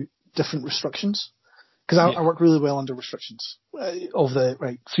do different restrictions. Because I work really well under restrictions of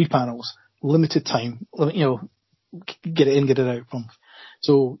 3 panels, limited time, get it in, get it out.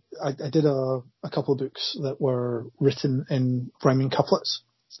 So I did a couple of books that were written in rhyming couplets,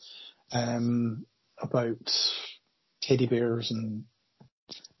 about teddy bears, and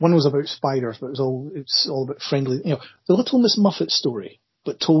one was about spiders, but it's all about friendly, the Little Miss Muffet story,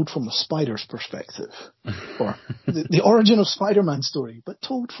 but told from the spider's perspective, or the origin of Spider-Man story, but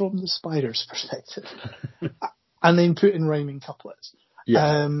told from the spider's perspective, and then put in rhyming couplets.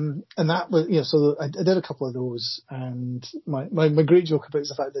 Yeah. And that was, so I did a couple of those, and my great joke about it is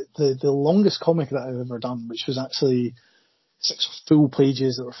the fact that the longest comic that I've ever done, which was actually 6 full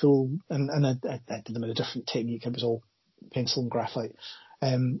pages that were full, and I did them in a different technique. It was all pencil and graphite.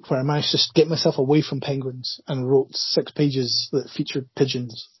 Where I managed to get myself away from penguins and wrote 6 pages that featured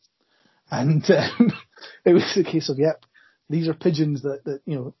pigeons. And it was a case of, these are pigeons that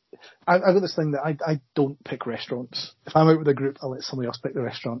I've got this thing that I don't pick restaurants. If I'm out with a group, I'll let somebody else pick the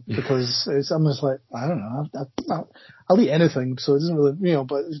restaurant, because I'm just like, I don't know, I'll eat anything, so it doesn't really,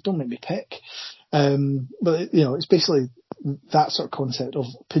 but don't make me pick. But it's basically that sort of concept of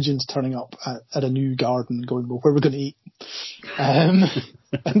pigeons turning up at a new garden going, well, where are we going to eat?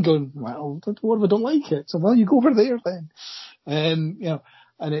 And going, well, what if I don't like it? So, well, you go over there then.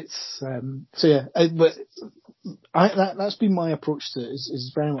 And it's, but that's been my approach to it,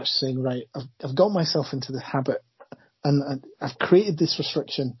 is very much saying, right, I've got myself into the habit, and I've created this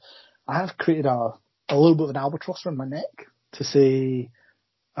restriction. I have created a little bit of an albatross around my neck to say,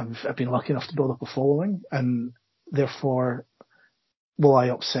 I've been lucky enough to build up a following, and therefore, will I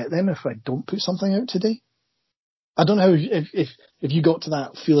upset them if I don't put something out today? I don't know if you got to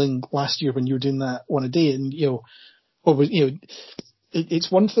that feeling last year when you were doing that one a day, and it's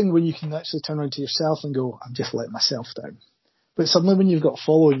one thing when you can actually turn around to yourself and go, I'm just letting myself down. But suddenly when you've got a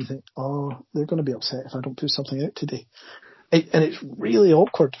following, you think, oh, they're going to be upset if I don't put something out today, and it's really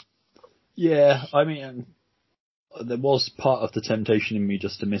awkward. Yeah, I mean, there was part of the temptation in me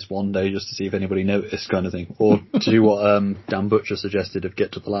just to miss one day just to see if anybody noticed, kind of thing, or to do what Dan Butcher suggested of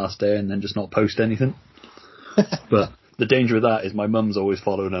get to the last day and then just not post anything. But the danger of that is my mum's always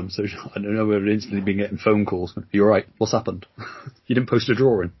following them, so I don't know whether instantly been getting phone calls. You alright? What's happened? You didn't post a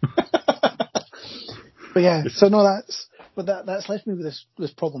drawing. But yeah, so no, that's left me with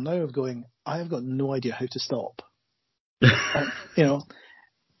this problem now of going, I have got no idea how to stop.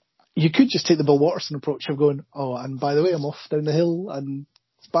 You you could just take the Bill Watterson approach of going, oh, and by the way, I'm off down the hill and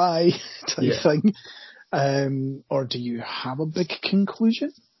bye type thing. Or do you have a big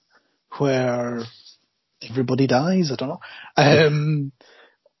conclusion where everybody dies? I don't know. And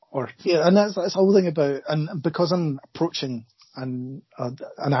that's the whole thing about, and because I'm approaching an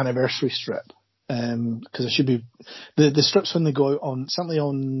anniversary strip, because it should be, the strips when they go out on, certainly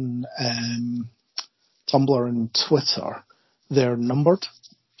on Tumblr and Twitter, they're numbered.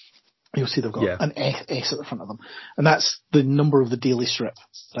 You'll see they've got an S at the front of them, and that's the number of the daily strip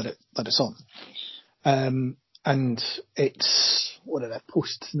that it's on. And it's, what did I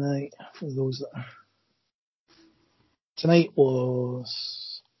post tonight for those that are, tonight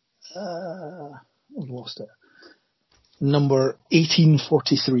was, I've lost it. Number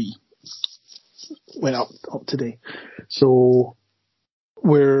 1843 went up today. So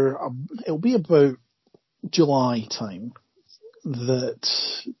it'll be about July time that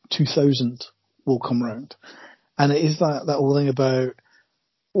 2000 will come round. And it is that whole thing about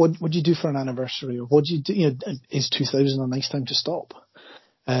what do you do for an anniversary, or what do you do? Is 2000 a nice time to stop?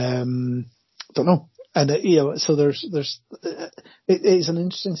 Don't know. And so there's it is an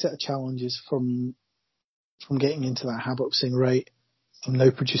interesting set of challenges from getting into that habit of saying, right, I'm now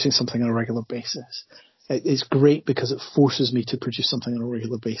producing something on a regular basis. It's great because it forces me to produce something on a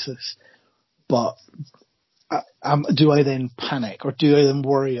regular basis, but do I then panic, or do I then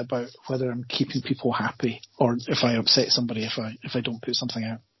worry about whether I'm keeping people happy, or if I upset somebody if I don't put something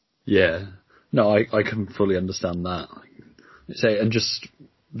out? Yeah. No, I can fully understand that. And just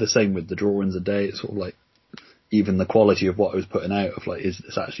the same with the drawings a day. It's sort of like even the quality of what I was putting out of like, is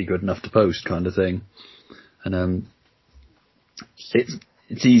this actually good enough to post kind of thing? And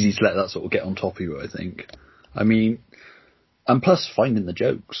it's easy to let that sort of get on top of you, I think. I mean, and plus finding the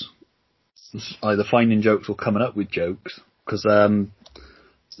jokes. Either finding jokes or coming up with jokes, because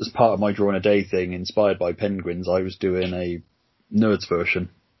as part of my drawing a day thing, inspired by penguins, I was doing a nerds version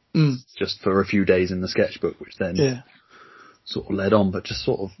just for a few days in the sketchbook, which then sort of led on. But just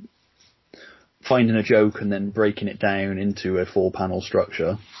sort of finding a joke and then breaking it down into a 4-panel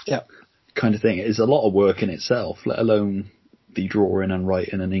structure, kind of thing, is a lot of work in itself. Let alone the drawing and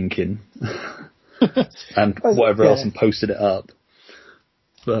writing and inking and whatever else, and posted it up.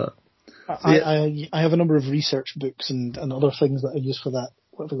 But I have a number of research books and other things that I use for that.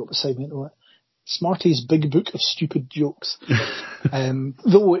 What have I got beside me? Smarty's Big Book of Stupid Jokes.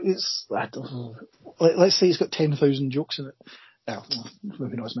 Though it's, let's say it's got 10,000 jokes in it.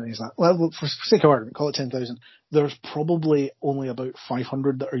 Maybe not as many as that. Well, for sake of argument, call it 10,000. There's probably only about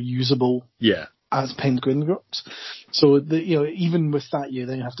 500 that are usable as penguin jokes. So, even with that, you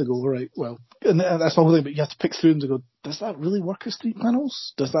then have to go, right, well, and that's the whole thing, but you have to pick through them to go, does that really work as 3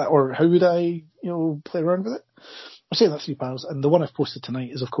 panels? Does that, or how would I, play around with it? I'm saying that's 3 panels, and the one I've posted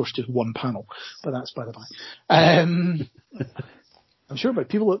tonight is, of course, just 1 panel, but that's by the by. I'm sure by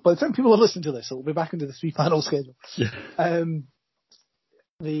the time people are listening to this, it'll be back into the 3-panel schedule.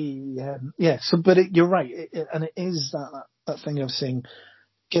 But you're right, and it is that thing of saying,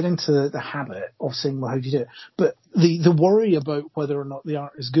 get into the habit of saying, well, how do you do it? But the worry about whether or not the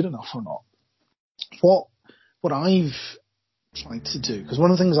art is good enough or not, what I've tried to do, because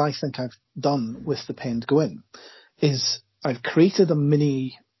one of the things I think I've done with the Pen Go In is I've created a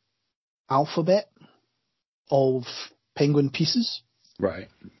mini alphabet of penguin pieces. Right.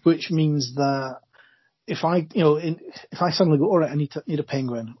 Which means that if I suddenly go, all right, I need a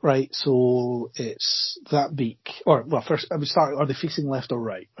penguin, right? So it's that beak, or well, first I would start. Are they facing left or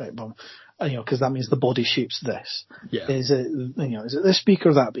right? Right, well, because that means the body shape's this. Yeah. Is it this beak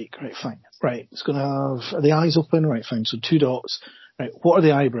or that beak? Right, fine. Right, it's going to have, are the eyes open? Right, fine. So 2 dots. Right, what are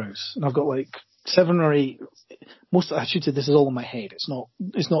the eyebrows? And I've got like 7 or 8. I should say this is all in my head. It's not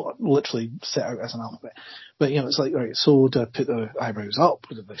literally set out as an alphabet. But, it's like, right, so do I put the eyebrows up?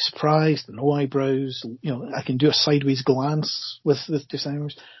 Are they surprised? The no eyebrows? I can do a sideways glance with the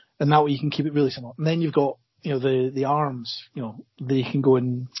eyebrows. And that way you can keep it really simple. And then you've got, the arms, they can go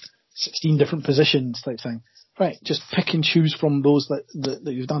in 16 different positions type thing. Right, just pick and choose from those that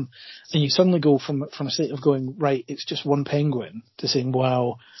you've done. And you suddenly go from a state of going, right, it's just 1 penguin, to saying,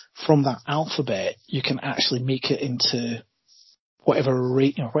 well, from that alphabet, you can actually make it into whatever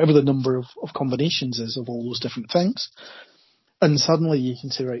rate, whatever the number of combinations is of all those different things. And suddenly you can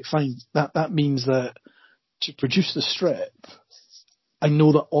say, right, fine, that means that to produce the strip, I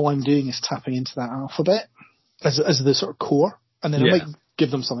know that all I'm doing is tapping into that alphabet as the sort of core. And then I might give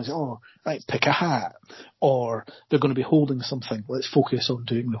them something, say, oh, right, pick a hat, or they're going to be holding something. Let's focus on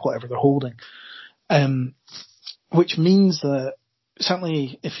doing whatever they're holding. Which means that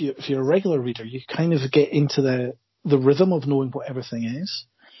certainly if you're a regular reader, you kind of get into the rhythm of knowing what everything is.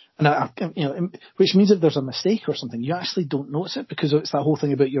 And which means if there's a mistake or something, you actually don't notice it, because it's that whole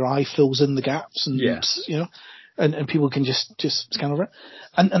thing about your eye fills in the gaps, and and people can just scan over it.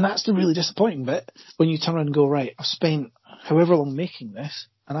 And that's the really disappointing bit, when you turn around and go, right, I've spent however long making this,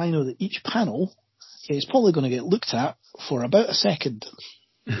 and I know that each panel is probably going to get looked at for about a second,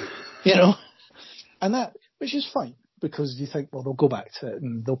 and that, which is fine, because you think, well, they'll go back to it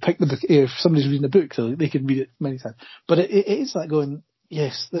and they'll pick the book. If somebody's reading a book, they can read it many times. But it is like going,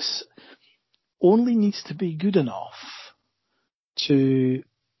 yes, this only needs to be good enough to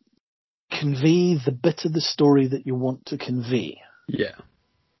convey the bit of the story that you want to convey. Yeah.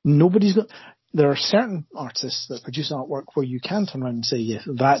 There are certain artists that produce artwork where you can turn around and say, yes,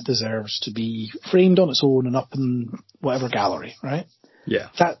 that deserves to be framed on its own and up in whatever gallery, right? Yeah.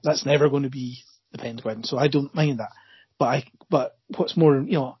 That's never going to be the Penguin, so I don't mind that. But what's more,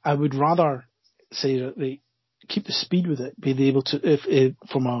 I would rather say that they keep the speed with it, be able to, if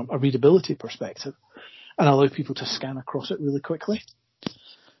from a readability perspective, and allow people to scan across it really quickly.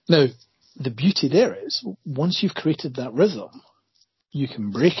 Now, the beauty there is, once you've created that rhythm, you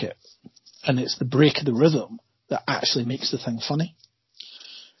can break it. And it's the break of the rhythm that actually makes the thing funny.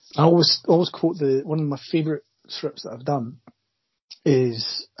 I always quote one of my favourite strips that I've done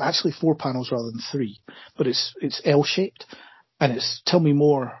is actually 4 panels rather than 3, but it's L-shaped, and it's tell me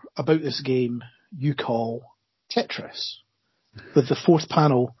more about this game you call Tetris, with the 4th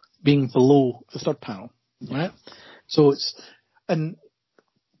panel being below the 3rd panel, right? So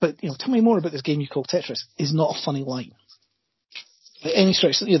but tell me more about this game you call Tetris is not a funny line. At any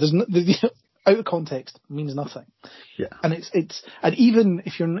stretch, there's out of context means nothing. Yeah. And and even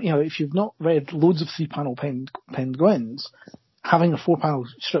if if you've not read loads of 3-panel penguins, having a 4-panel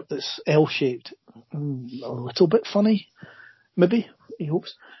strip that's L-shaped, a little bit funny, maybe, he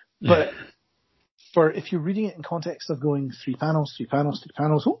hopes. But if you're reading it in context of going 3 panels, 3 panels, 3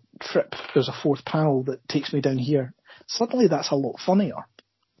 panels, oh, trip, there's a 4th panel that takes me down here. Suddenly that's a lot funnier.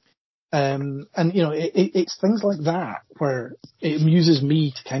 And it's things like that where it amuses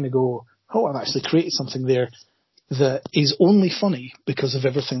me to kind of go, oh, I've actually created something there that is only funny because of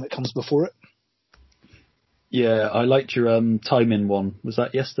everything that comes before it. Yeah, I liked your timing one. Was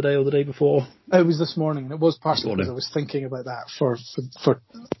that yesterday or the day before? It was this morning, and it was partially because I was thinking about that for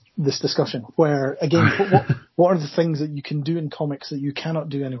this discussion. Where again, what are the things that you can do in comics that you cannot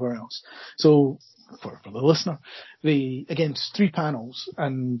do anywhere else? So for the listener, again, it's 3 panels,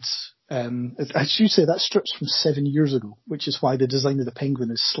 and I should say that strip's from 7 years ago, which is why the design of the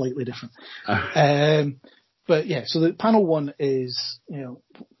penguin is slightly different. But yeah, so the panel 1 is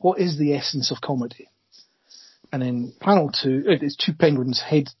what is the essence of comedy? And then panel 2, it's 2 penguins,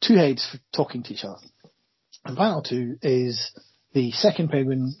 2 heads talking to each other. And panel 2 is the second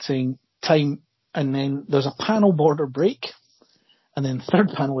penguin saying time, and then there's a panel border break, and then third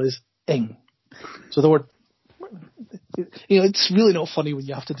panel is ing. So the word, it's really not funny when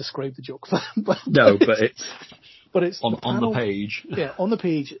you have to describe the joke. but it's on the page. Yeah, on the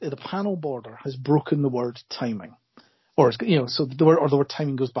page, the panel border has broken the word timing, or so the word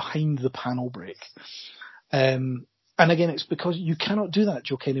timing goes behind the panel break. And again, it's because you cannot do that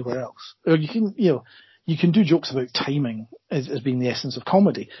joke anywhere else. Or you can do jokes about timing as being the essence of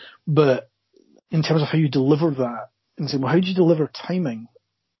comedy, but in terms of how you deliver that, and saying, well, how do you deliver timing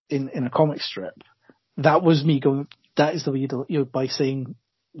in a comic strip? That was me going, that is the way you do, by saying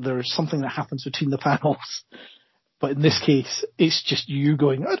there's something that happens between the panels. But in this case, it's just you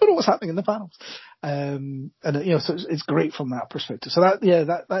going, I don't know what's happening in the panels. So it's great from that perspective. So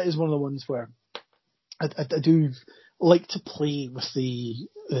that is one of the ones where I do like to play with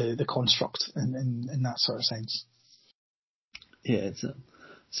the construct in that sort of sense. Yeah.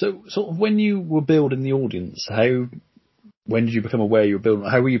 So sort of when you were building the audience, when did you become aware you were building?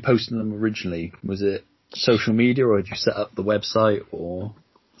 How were you posting them originally? Was it social media, or did you set up the website, or?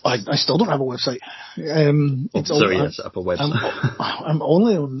 I still don't have a website. Set up a website. I'm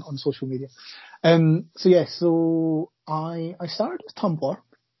only on social media. So I started with Tumblr.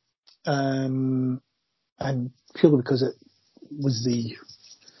 And purely because it was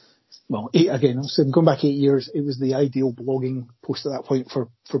going back 8 years, it was the ideal blogging post at that point for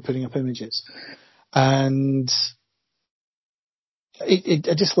putting up images. And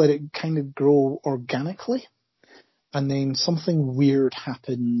I just let it kind of grow organically. And then something weird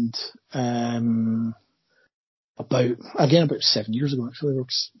happened, about 7 years ago, actually, or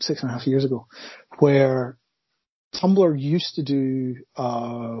 6.5 years ago, where Tumblr used to do,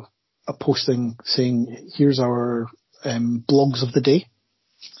 a posting saying, here's our blogs of the day.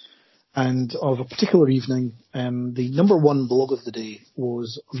 And of a particular evening, the number 1 blog of the day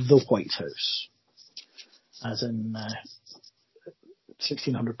was The White House. As in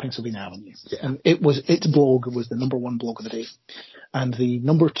 1600 Pennsylvania Avenue. Yeah. And its blog was the number one blog of the day. And the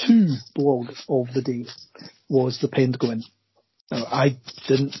number two blog of the day was the Penguin. Now, I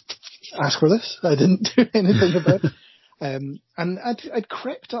didn't ask for this. I didn't do anything about it. And I'd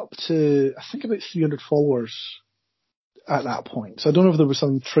crept up to, I think, about 300 followers at that point. So I don't know if there was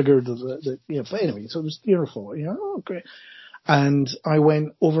something triggered that but anyway, so it was 300 followers. Oh, great. And I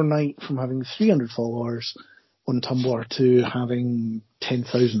went overnight from having 300 followers on Tumblr to having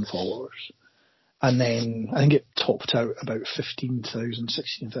 10,000 followers. And then I think it topped out about 15,000,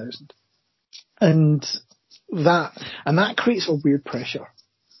 16,000. And that creates a weird pressure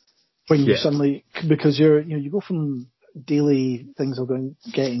when you suddenly, because you go from daily things of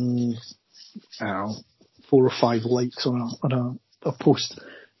getting, I don't know, 4 or 5 likes on a post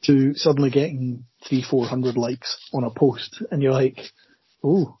to suddenly getting 300-400 likes on a post, and you're like,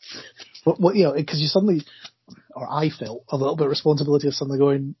 oh, what because you suddenly, or I felt a little bit of responsibility of suddenly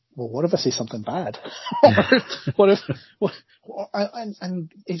going, well, what if I say something bad? And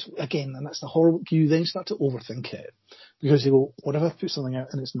it's, again, and that's the horrible, you then start to overthink it, because you go, what if I put something out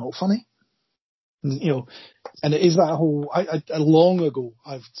and it's not funny? And it is that whole, I long ago,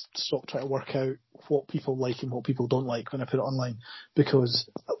 I've stopped trying to work out what people like and what people don't like when I put it online, because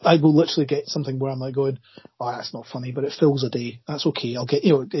I will literally get something where I'm like going, oh, that's not funny, but it fills a day. That's okay. I'll get,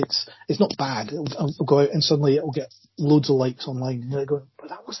 it's not bad. I'll go out and suddenly it'll get loads of likes online. And you're going, but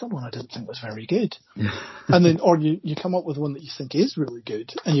that was the one I didn't think was very good. And then, or you come up with one that you think is really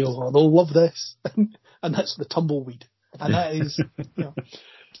good, and you go, oh, they'll love this. And that's the tumbleweed. And that is,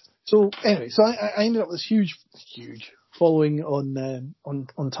 So anyway, so I ended up with this huge following on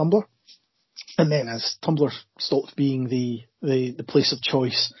Tumblr, and then as Tumblr stopped being the place of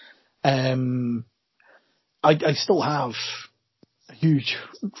choice, I still have a huge,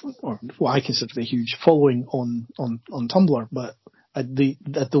 or what I consider to be a huge following on Tumblr, but I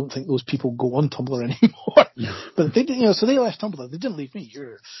don't think those people go on Tumblr anymore. But they did, so they left Tumblr. They didn't leave me.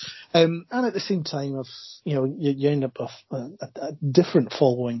 And at the same time, you end up with a different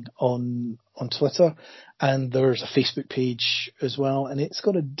following on Twitter, and there's a Facebook page as well, and it's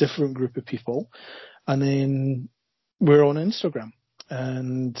got a different group of people. And then we're on Instagram,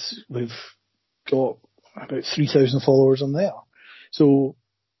 and we've got about 3,000 followers on there. So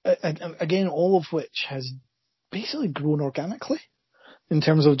again, all of which has basically grown organically, in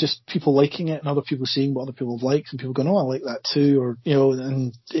terms of just people liking it and other people seeing what other people have liked and people going, oh, I like that too, or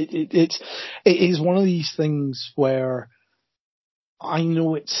and it is one of these things where I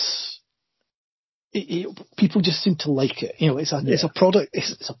know people just seem to like it. It's a product.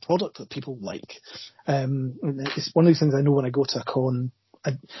 It's a product that people like. It's one of these things I know when I go to a con.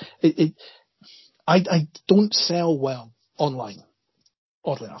 I don't sell well online.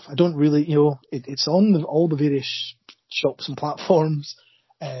 Oddly enough, I don't really. It's on all the various shops and platforms,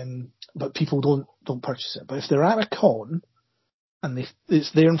 but people don't purchase it. But if they're at a con and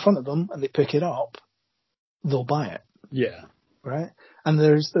it's there in front of them and they pick it up, they'll buy it. Yeah. Right? And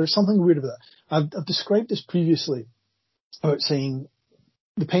there's something weird about that. I've described this previously about saying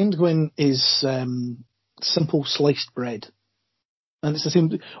the Penguin is simple sliced bread. And it's the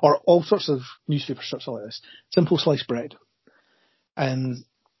same, or all sorts of newspaper strips are like this. Simple sliced bread. And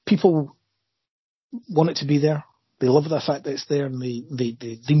people want it to be there. They love the fact that it's there, and they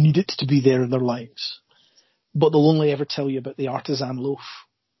need it to be there in their lives. But they'll only ever tell you about the artisan loaf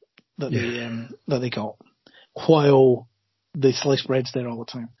that they got, while the sliced bread's there all the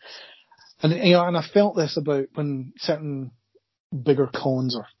time. And and I felt this about when certain bigger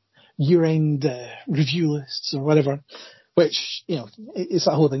cons or year-end review lists or whatever, which it's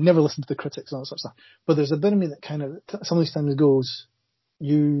that whole thing. Never listen to the critics and all that sort of stuff. But there's a bit of me that kind of some of these times goes,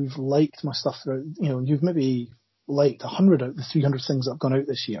 you've liked my stuff throughout. You've maybe liked 100 out of the 300 things that have gone out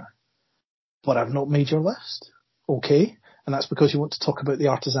this year, but I've not made your list. Okay. And that's because you want to talk about the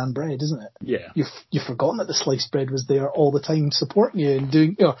artisan bread, isn't it? Yeah. You've forgotten that the sliced bread was there all the time supporting you and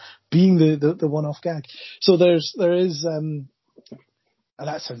doing, being the one-off gag. So there is, and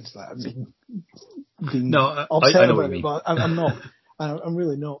that sounds like I'm being upset about it, but I'm not. I'm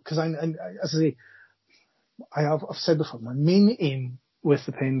really not. Because as I say, I've said before, my main aim with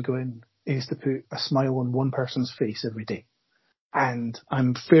the Penguin is to put a smile on one person's face every day. And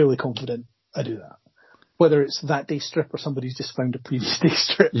I'm fairly confident I do that. Whether it's that day strip or somebody's just found a previous day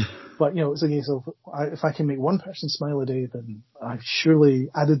strip. Yeah. But, it's a case of, if I can make one person smile a day, then I've surely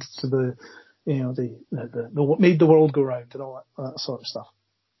added to the what made the world go round and all that sort of stuff.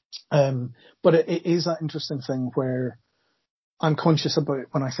 But it is that interesting thing where I'm conscious about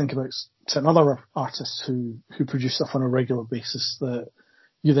when I think about certain other artists who produce stuff on a regular basis, that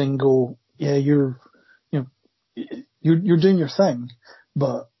you then go, yeah, you're doing your thing,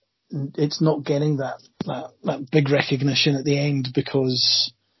 but it's not getting that big recognition at the end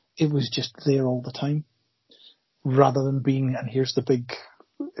because it was just there all the time, rather than being, and here's the big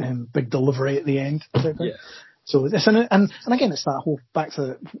delivery at the end. Yeah. So it's and again, it's that whole back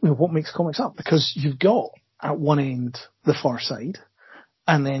to what makes comics up, because you've got at one end the Far Side,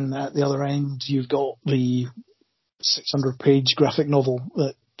 and then at the other end you've got the 600-page graphic novel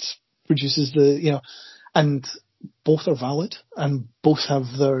that produces and both are valid and both have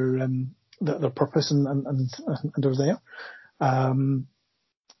their purpose and are there, and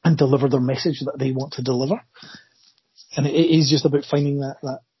deliver their message that they want to deliver. And it is just about finding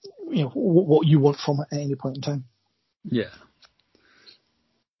that what you want from it at any point in time. Yeah.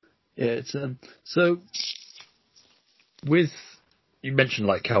 Yeah, it's so with, you mentioned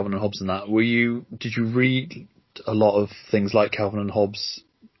like Calvin and Hobbes and that. Did you read a lot of things like Calvin and Hobbes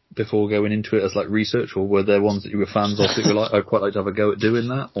before going into it as like research, or were there ones that you were fans of that you were like, I'd quite like to have a go at doing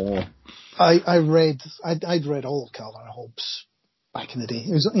that? Or I'd read all of Calvin and Hobbes back in the day.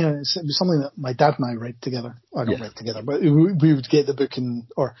 It was it was something that my dad and I read together. Or not read together, but we would get the book,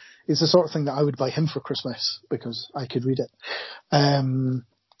 or it's the sort of thing that I would buy him for Christmas because I could read it. In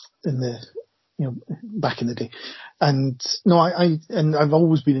the back in the day. And no, I've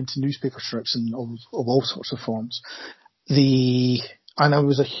always been into newspaper strips and of all sorts of forms. And I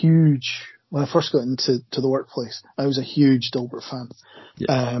was when I first got into the workplace, I was a huge Dilbert fan.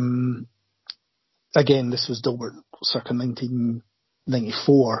 Yeah. Again, this was Dilbert circa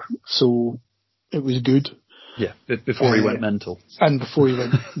 1994, so it was good. Yeah, before he went mental. And before he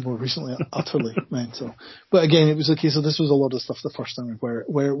went more recently utterly mental. But again, it was the case of this was a lot of stuff the first time where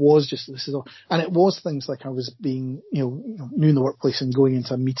it was just, this is all, and it was things like I was being, new in the workplace and going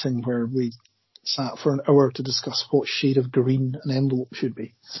into a meeting where we sat for an hour to discuss what shade of green an envelope should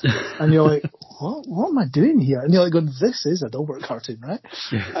be. And you're like, what am I doing here? And you're like going, this is a Dilbert cartoon, right?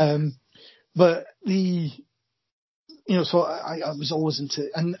 Yeah. But so I was always into,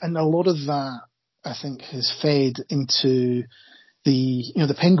 and a lot of that, I think, has fed into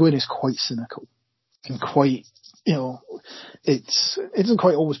the Penguin is quite cynical and quite, it doesn't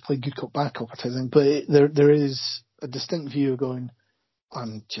quite always play good cop, bad cop, I think, but there is a distinct view of going,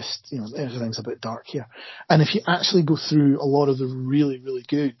 I'm just, everything's a bit dark here. And if you actually go through a lot of the really, really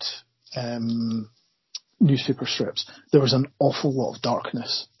good newspaper strips, there was an awful lot of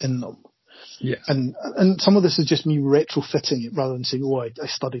darkness in them. Yeah. And some of this is just me retrofitting it rather than saying, I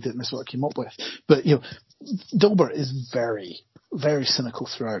studied it and this is what I came up with. But, Dilbert is very, very cynical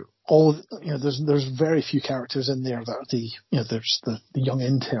throughout. There's very few characters in there that are there's the young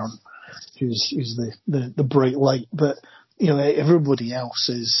intern who's the bright light. But, everybody else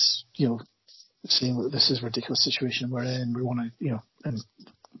is, saying that this is a ridiculous situation we're in. We want to, and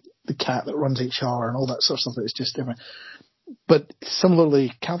the cat that runs HR and all that sort of stuff. It's just different. But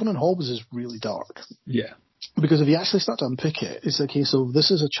similarly, Calvin and Hobbes is really dark. Yeah. Because if you actually start to unpick it, it's a case of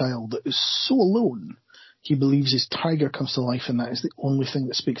this is a child that is so alone, he believes his tiger comes to life and that is the only thing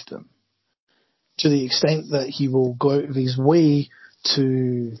that speaks to him. To the extent that he will go out of his way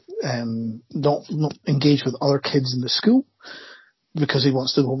to not engage with other kids in the school because he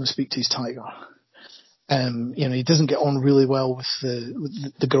wants to go home and speak to his tiger. He doesn't get on really well with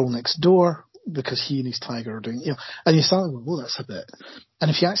the girl next door, because he and his tiger are doing, and you start going, that's a bit. And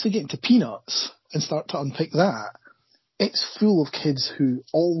if you actually get into Peanuts and start to unpick that, it's full of kids who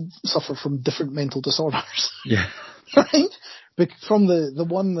all suffer from different mental disorders. Yeah. Right? From the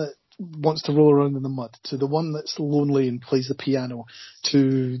one that wants to roll around in the mud, to the one that's lonely and plays the piano,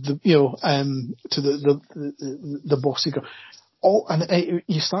 to the, to the bossy girl.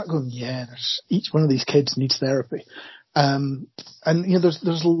 You start going, each one of these kids needs therapy. And there's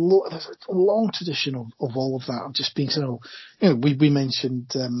a long tradition of all of that, of just being we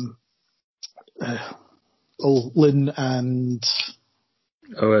mentioned Lynn and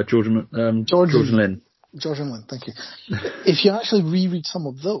George and Lynn. George and Lynn, thank you. If you actually reread some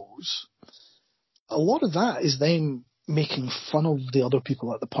of those, a lot of that is them making fun of the other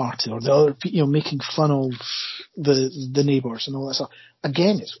people at the party, or the other, making fun of the neighbours and all that stuff.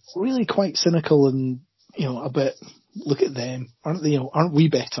 Again, it's really quite cynical and a bit, look at them, aren't we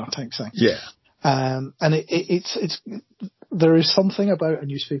better type thing. Yeah. And it's there is something about a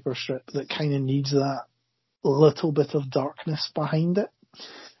newspaper strip that kind of needs that little bit of darkness behind it.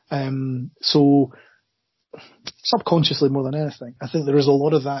 So subconsciously more than anything, I think there is a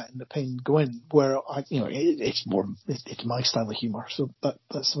lot of that in the Penguin where it's my style of humour. So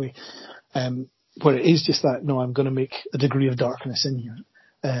that's the way, where it is just that, I'm going to make a degree of darkness in here.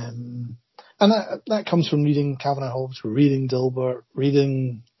 And that comes from reading Calvin and Hobbes, reading Dilbert,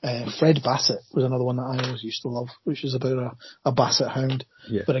 reading Fred Bassett was another one that I always used to love, which is about a Basset hound,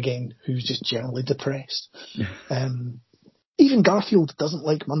 but again, who's just generally depressed. Even Garfield doesn't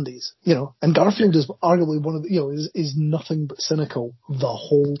like Mondays, and Garfield is arguably one of the, is nothing but cynical the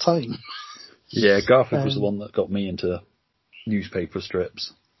whole time. Yeah, Garfield was the one that got me into newspaper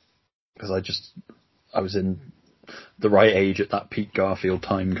strips, because I was in the right age at that peak Garfield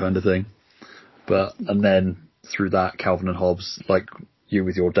time kind of thing. And then through that, Calvin and Hobbes, like you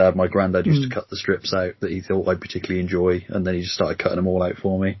with your dad, my granddad used to cut the strips out that he thought I'd particularly enjoy, and then he just started cutting them all out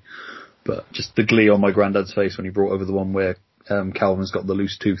for me. But just the glee on my granddad's face when he brought over the one where Calvin's got the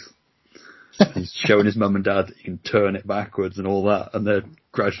loose tooth. He's showing his mum and dad that you can turn it backwards and all that, and they're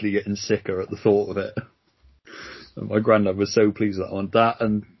gradually getting sicker at the thought of it. And my granddad was so pleased with that one. That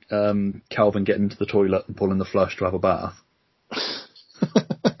and Calvin getting into the toilet and pulling the flush to have a bath.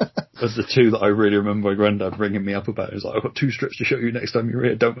 That's the two that I really remember my granddad ringing me up about. He was like, I've got 2 strips to show you next time you're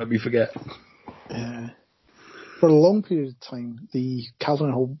here, don't let me forget. For a long period of time, the Calvin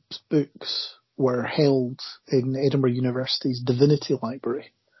and Hobbes books were held in Edinburgh University's Divinity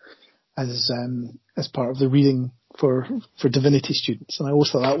Library as part of the reading for divinity students. And I always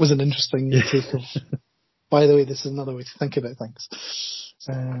thought that was an interesting take of, by the way, this is another way to think about things.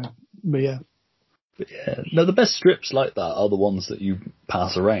 But yeah. No, the best strips like that are the ones that you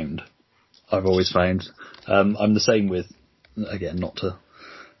pass around, I've always found. I'm the same with, again, not to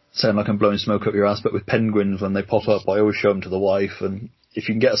sound like I'm blowing smoke up your ass, but with penguins, when they pop up, I always show them to the wife, and if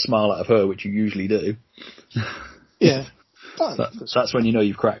you can get a smile out of her, which you usually do, that's when you know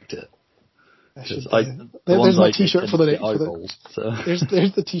you've cracked it. There's my T-shirt for the eyeballs.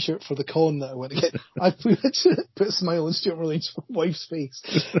 There's the T-shirt for the con that I want to get. I put a smile on Stuart Mullaine's wife's face.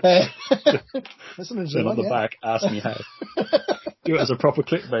 That's an then on the back, ask me how. Do it as a proper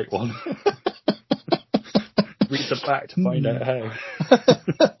clickbait one. Read the back to find out how.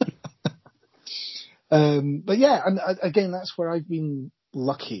 But yeah, and again, that's where I've been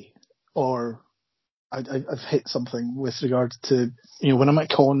lucky, or I've hit something with regard to, when I'm at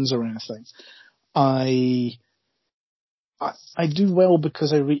cons or anything, I do well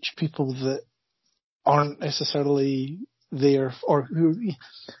because I reach people that aren't necessarily there, or who,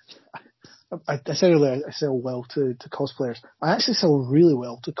 I said earlier, I sell well to cosplayers. I actually sell really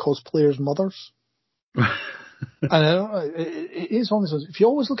well to cosplayers' mothers. And I don't know, it is one of those, if you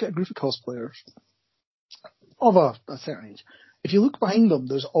always look at a group of cosplayers of a certain age, if you look behind them,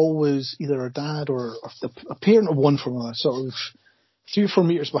 there's always either a dad or a parent of one from a sort of 3 or 4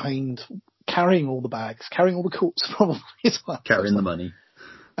 meters behind, carrying all the bags, carrying all the coats, probably. Carrying the money.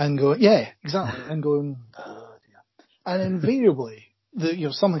 And going, yeah, exactly. And going, oh dear. And invariably,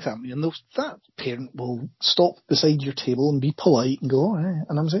 something's happening, and that parent will stop beside your table and be polite and go,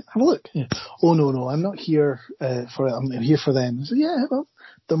 and I'm saying, have a look. Yeah. Oh, no, I'm not here for it. I'm here for them. So, well,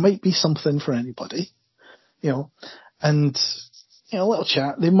 there might be something for anybody, and, a little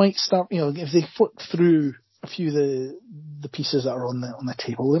chat. They might start, if they flip through a few of the pieces that are on the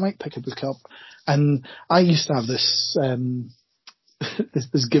table, they might pick a book up. And I used to have this,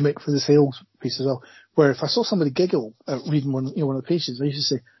 this gimmick for the sales piece as well, where if I saw somebody giggle at reading one of the pages, I used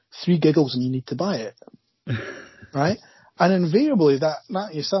to say, 3 giggles and you need to buy it. Right? And invariably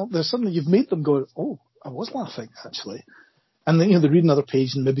there's suddenly you've made them go, oh, I was laughing actually. And then, they read another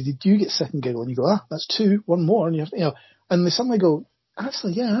page and maybe they do get second giggle and you go, that's 2, 1 more. And and they suddenly go,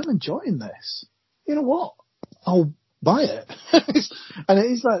 actually, yeah, I'm enjoying this. You know what? I'll buy it. And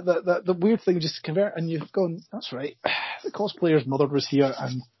it is the weird thing just to convert, and you've gone, that's right, the cosplayer's mother was here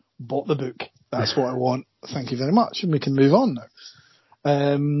and bought the book. That's what I want. Thank you very much. And we can move on now.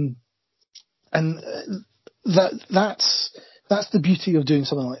 And that's the beauty of doing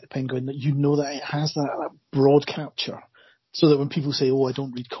something like the Penguin, that that it has that broad capture. So that when people say, oh, I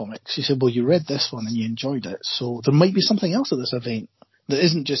don't read comics, you say, well, you read this one and you enjoyed it. So there might be something else at this event that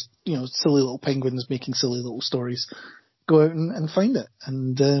isn't just, silly little penguins making silly little stories. Go out and find it.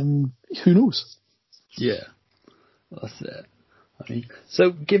 And who knows? Yeah, that's it.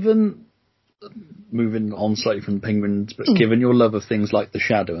 So given, moving on slightly from the penguins, but given your love of things like The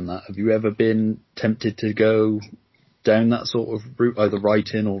Shadow and that, have you ever been tempted to go down that sort of route, either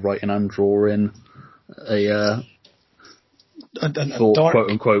writing and drawing dark, quote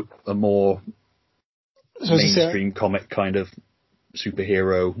unquote, a more mainstream comic kind of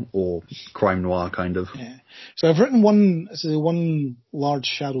superhero or crime noir kind of? Yeah. So I've written one large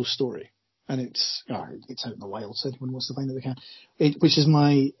shadow story, and it's out in the wild, so anyone wants to find it they can. Which is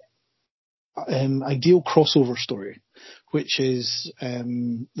my ideal crossover story, which is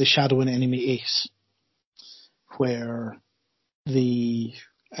The Shadow and Enemy Ace, where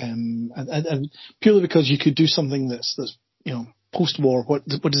and purely because you could do something that's post-war, what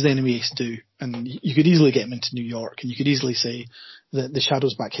does the enemy ace do? And you could easily get him into New York, and you could easily say that the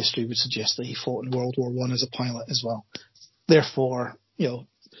Shadow's back history would suggest that he fought in World War I as a pilot as well. Therefore,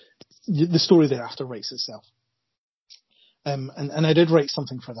 the story thereafter writes itself. And I did write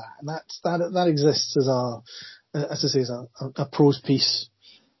something for that, and that exists as a prose piece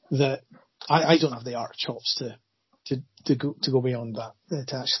that I don't have the art chops to go beyond that,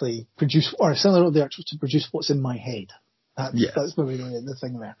 to actually produce, or certainly not the art chops to produce what's in my head. That's maybe the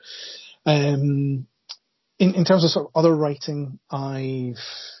thing there. In terms of sort of other writing,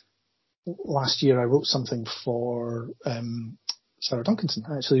 last year I wrote something for Sarah Duncanson,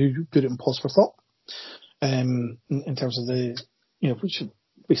 actually, who put it in Pause for Thought. In terms of which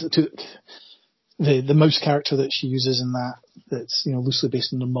basically took the mouse character that she uses in that's loosely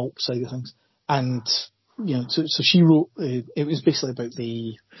based on the Mulp side of things, and so she wrote. It was basically about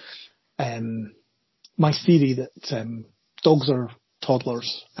my theory that dogs are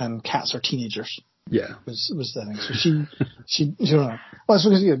toddlers and cats are teenagers. Yeah, was the thing. So she well, it's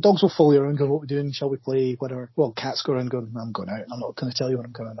because dogs will follow you around, going, "What are we doing? Shall we play? Whatever." Well, cats go around going, "I'm going out. I'm not going to tell you when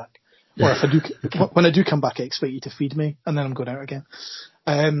I'm coming back." Or if when I do come back, I expect you to feed me, and then I'm going out again.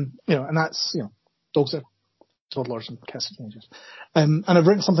 And that's dogs are toddlers and cats are teenagers. And I've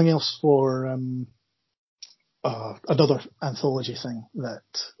written something else for another anthology thing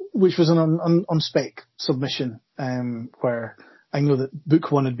which was an on spec submission, where I know that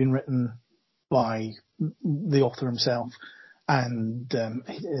book one had been written by the author himself, and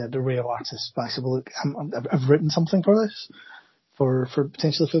the array of artists. But I said, well, look, I've written something for this. For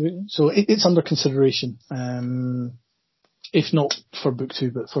potentially for the book. So it's under consideration, if not for book two,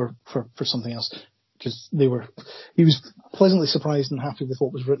 but for something else, because he was pleasantly surprised and happy with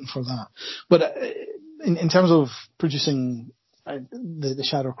what was written for that. But in terms of producing the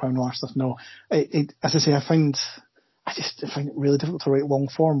Shadow Crown Noir stuff, no, as I say, I find it really difficult to write long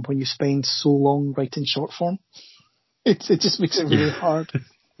form when you spend so long writing short form. It just makes it really hard.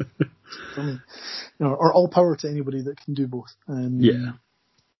 For me. Or all power to anybody that can do both.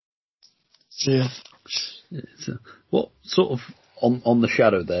 What sort of on the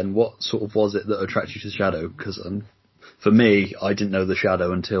Shadow then? What sort of was it that attracted you to the Shadow? Because for me, I didn't know the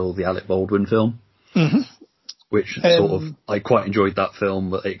Shadow until the Alec Baldwin film, which I quite enjoyed that film,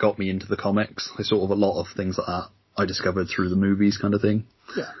 but it got me into the comics. A lot of things like that I discovered through the movies, kind of thing.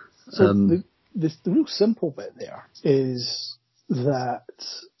 Yeah. So the real simple bit there is that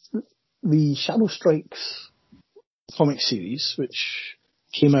the Shadow Strikes comic series, which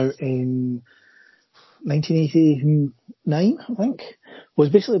came out in 1989, I think, was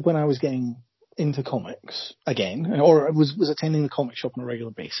basically when I was getting into comics again, or was attending the comic shop on a regular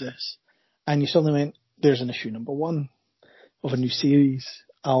basis, and you suddenly went, "There's an issue number 1 of a new series.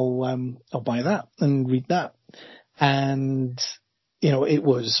 I'll buy that and read that," and it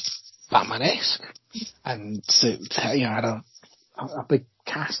was Batman-esque, and I had a big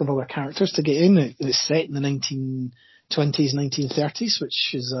cast of other characters to get in. It was set in the 1920s, 1930s,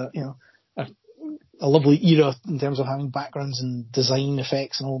 which is a lovely era in terms of having backgrounds and design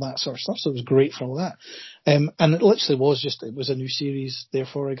effects and all that sort of stuff. So it was great for all that. And it literally it was a new series,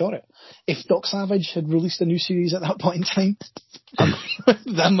 therefore I got it. If Doc Savage had released a new series at that point in time,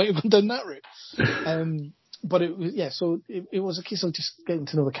 that might have gone down that route. But it was a case of just getting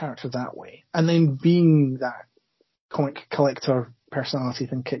to know the character that way. And then being that comic collector personality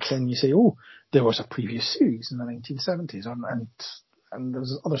thing kicks in, you say, oh, there was a previous series in the 1970s and there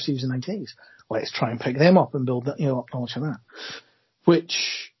was other series in the 1980s. Let's try and pick them up and build that, knowledge of that.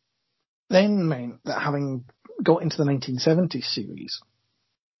 Which then meant that having got into the 1970s series,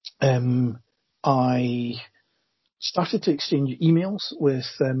 I started to exchange emails with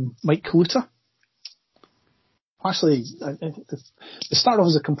Mike Kaluta. Actually, it started off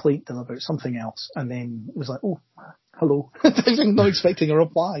as a complaint to him about something else, and then it was like, oh, hello. I'm not expecting a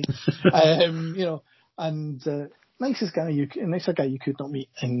reply. Nicer guy you could not meet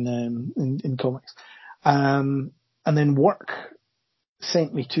in comics. And then work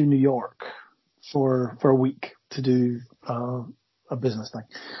sent me to New York for a week to do a business thing.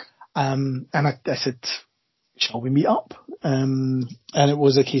 And I said, shall we meet up? And it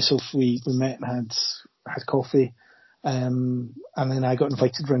was a case of we met and had coffee, and then I got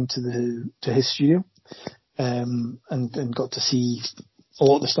invited round to his studio, and got to see a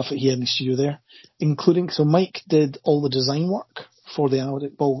lot of the stuff that he had in the studio there, including, so Mike did all the design work for the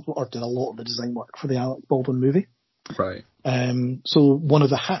Alec Baldwin, or did a lot of the design work for the Alec Baldwin movie. Right. So one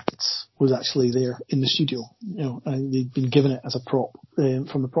of the hats was actually there in the studio, and they'd been given it as a prop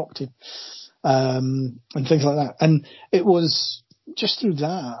from the prop team, and things like that. And it was just through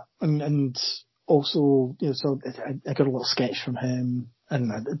that and also, so I got a little sketch from him,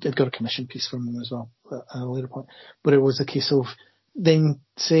 and I got a commission piece from him as well at a later point. But it was a case of then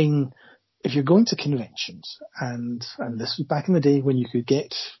saying, if you're going to conventions, and this was back in the day when you could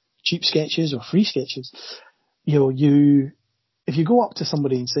get cheap sketches or free sketches, if you go up to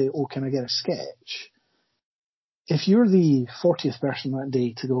somebody and say, "Oh, can I get a sketch?" If you're the 40th person that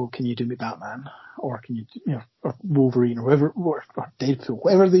day to go, "Can you do me Batman?" or "Can you, or Wolverine," or whatever, or Deadpool,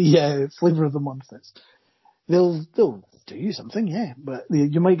 whatever the flavour of the month is, they'll do you something, yeah. But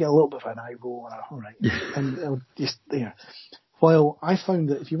you might get a little bit of an eye roll, all right, and it'll just While I found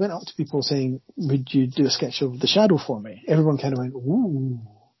that if you went up to people saying, "Would you do a sketch of the Shadow for me?" everyone kind of went, "Ooh,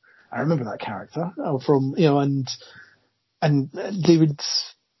 I remember that character," from and they would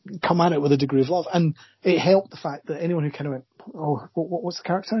come at it with a degree of love, and it helped the fact that anyone who kind of went, "Oh, what's the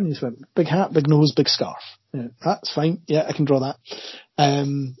character?" and you just went, "Big hat, big nose, big scarf." That's fine. Yeah, I can draw that.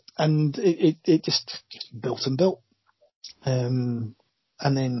 And it just built and built. And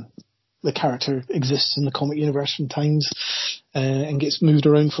then the character exists in the comic universe from times, and gets moved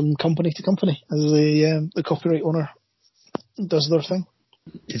around from company to company as the copyright owner does their thing.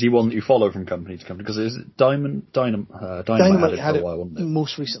 Is he one that you follow from company to company? Because is it Dynamite had it for a while, wasn't it?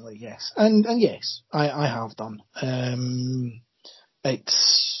 Most recently, yes. And yes, I have done.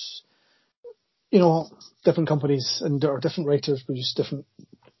 It's, different companies or different writers produce different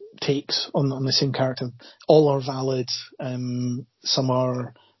takes on the same character. All are valid. Some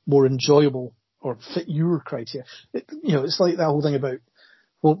are more enjoyable or fit your criteria. It's like that whole thing about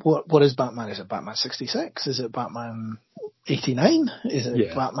what is Batman? Is it Batman 66? Is it Batman 89? Is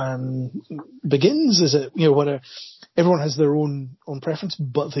it Batman Begins? Is it whatever? Everyone has their own preference,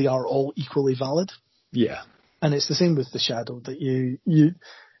 but they are all equally valid. Yeah, and it's the same with the Shadow. That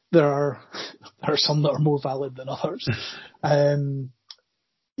there are some that are more valid than others. And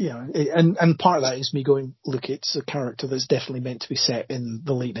part of that is me going, look, it's a character that's definitely meant to be set in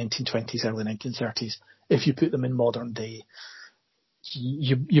the late 1920s, early 1930s. If you put them in modern day,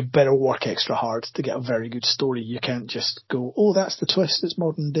 you better work extra hard to get a very good story. You can't just go, "Oh, that's the twist, it's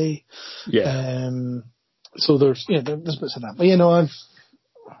modern day." Yeah. So there's bits of that. But I've,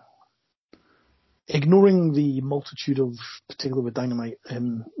 ignoring the multitude of, particularly with Dynamite,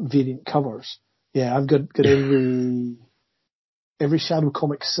 variant covers. Yeah, I've got every Shadow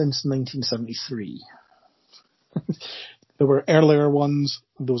comic since 1973. There were earlier ones;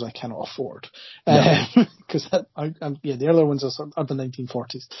 those I cannot afford, because the earlier ones are the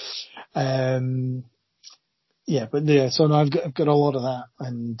 1940s. So now I've got a lot of that,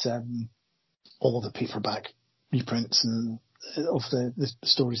 and all of the paperback reprints and of the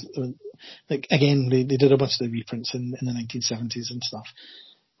stories. Like again, they did a bunch of the reprints in the 1970s and stuff,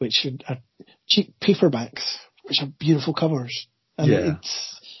 which are cheap paperbacks, which are beautiful covers, and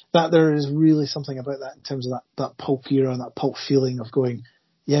it's. That there is really something about that in terms of that pulp era and that pulp feeling of going,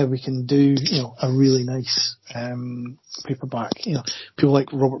 yeah, we can do, a really nice, paperback. People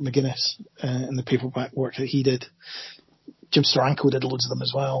like Robert McGuinness, and the paperback work that he did. Jim Steranko did loads of them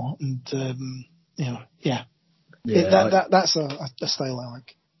as well. And, that's a style I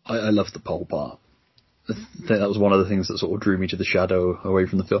like. I love the pulp art. I think that was one of the things that sort of drew me to the Shadow away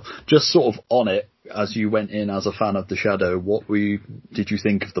from the film. Just sort of on it, as you went in as a fan of the Shadow, what did you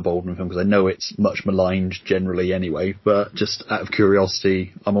think of the Baldwin film? Because I know it's much maligned generally anyway, but just out of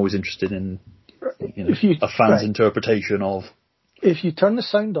curiosity, I'm always interested in a fan's interpretation of. If you turn the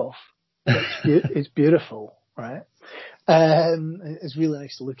sound off, it's beautiful, right? It's really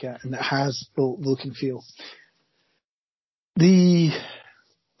nice to look at, and it has the look and feel.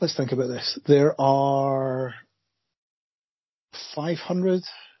 Let's think about this. There are 500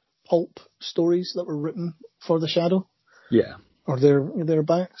 pulp stories that were written for the Shadow. Yeah. Or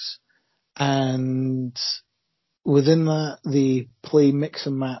thereabouts. And within that, they play mix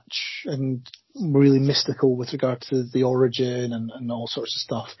and match and really mystical with regard to the origin and all sorts of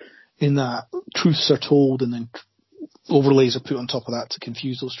stuff. In that, truths are told and then overlays are put on top of that to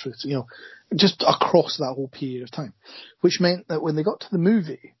confuse those truths, just across that whole period of time. Which meant that when they got to the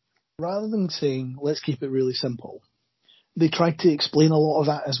movie, rather than saying, let's keep it really simple, they tried to explain a lot of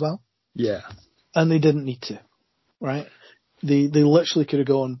that as well. Yeah. And they didn't need to, right? They literally could have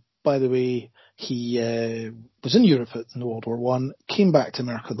gone, by the way, he was in Europe in World War One, came back to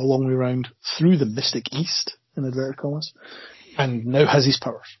America the long way round through the Mystic East, in inverted commas, and now has his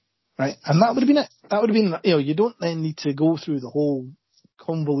powers, right? And that would have been it. That would have been, you don't then need to go through the whole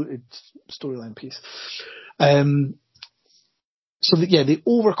convoluted storyline piece. So they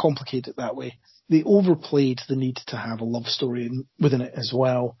overcomplicate it that way. They overplayed the need to have a love story within it as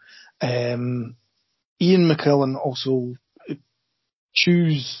well. Ian McKellen also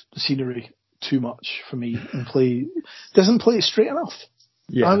chews the scenery too much for me and doesn't play it straight enough.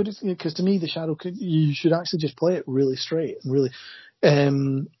 Yeah. I would, because to me the Shadow you should actually just play it really straight and really,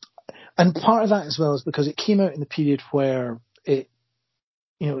 and part of that as well is because it came out in the period where it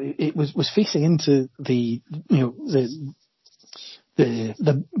was facing into the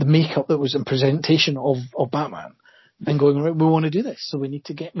makeup that was in presentation of Batman. And going, right, we want to do this, so we need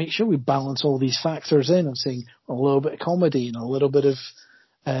to make sure we balance all these factors in of saying a little bit of comedy and a little bit of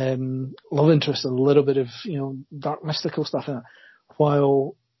love interest, a little bit of dark mystical stuff in it.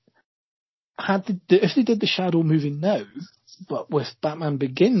 While if they did the Shadow movie now, but with Batman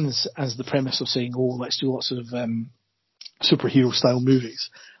Begins as the premise of saying, oh, let's do lots of superhero style movies,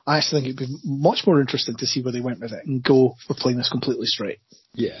 I actually think it'd be much more interesting to see where they went with it and go, we're playing this completely straight.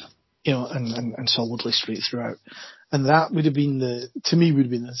 Yeah. And solidly straight throughout. And that would have been the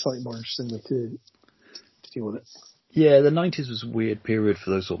slightly more interesting way to deal with it. Yeah, the 90s was a weird period for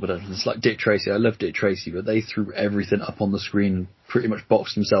those sort of adaptations. Like Dick Tracy, I love Dick Tracy, but they threw everything up on the screen and pretty much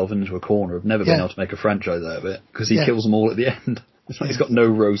boxed himself into a corner of never been able to make a franchise out of it, because he kills them all at the end. It's like he's got no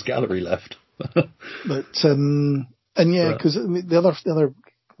Rose Gallery left. But, because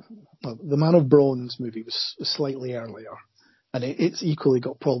the Man of Bronze movie was slightly earlier. And it's equally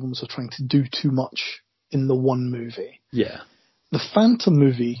got problems of trying to do too much in the one movie. Yeah. The Phantom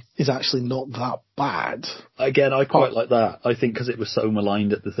movie is actually not that bad. Again, I quite like that. I think because it was so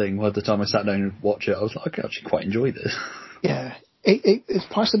maligned at the thing, by the time I sat down and watched it, I was like, I could actually quite enjoy this. Yeah. It's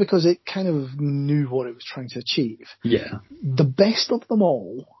partially because it kind of knew what it was trying to achieve. Yeah. The best of them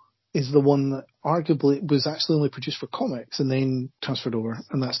all is the one that arguably was actually only produced for comics and then transferred over,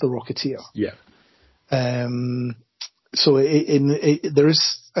 and that's The Rocketeer. Yeah. So there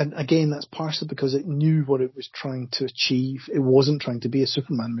is, and again, that's partially because it knew what it was trying to achieve. It wasn't trying to be a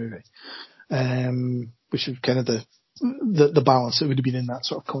Superman movie, which was kind of the balance that would have been in that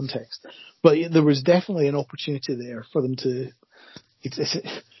sort of context. But there was definitely an opportunity there for them to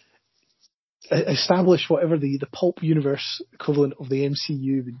establish whatever the pulp universe equivalent of the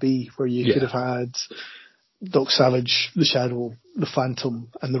MCU would be, where you could have had Doc Savage, the Shadow, the Phantom,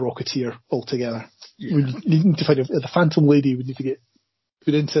 and the Rocketeer all together. Yeah. We need to find the Phantom Lady would need to get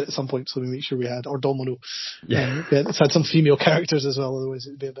put into it at some point, so we make sure we had, or Domino. Yeah. It's had some female characters as well, otherwise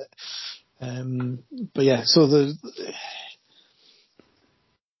it would be a bit. But yeah, so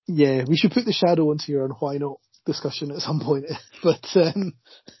we should put the Shadow into your why not discussion at some point. But I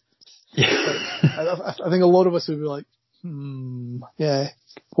think a lot of us would be like,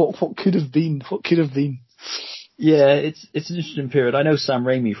 what could have been? What could have been? Yeah, it's an interesting period. I know Sam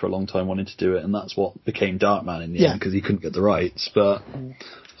Raimi for a long time wanted to do it, and that's what became Darkman in the end, because he couldn't get the rights. But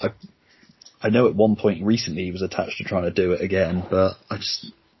I know at one point recently he was attached to trying to do it again, but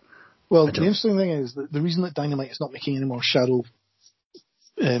the interesting thing is that the reason that Dynamite is not making any more Shadow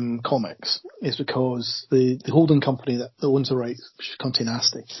comics is because the holding company that owns the rights, which is Conte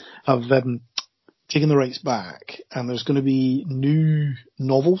Nasty, have taken the rights back, and there's going to be new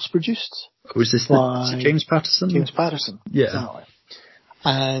novels produced. Was this James Patterson? James Patterson, yeah. Exactly.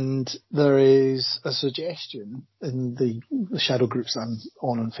 And there is a suggestion in the shadow groups that I'm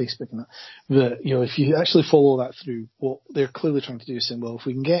on Facebook and that if you actually follow that through, what they're clearly trying to do is saying, well, if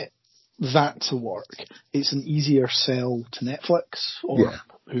we can get that to work, it's an easier sell to Netflix or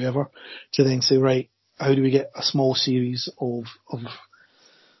whoever to then say, right, how do we get a small series of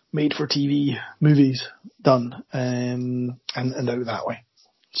made-for-TV movies done and out that way.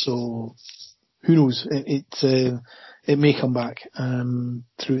 So who knows? It may come back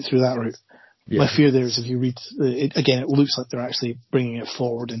through that route. Yeah. My fear there is if you read it again, it looks like they're actually bringing it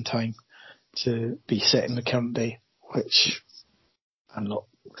forward in time to be set in the current day, which I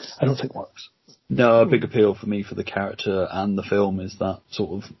don't think works. No, a big appeal for me for the character and the film is that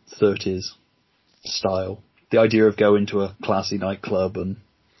sort of 30s style. The idea of going to a classy nightclub and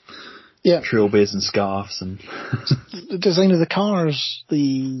trilbies and scarves and the design of the cars,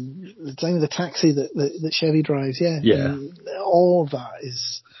 the design of the taxi that Chevy drives, all of that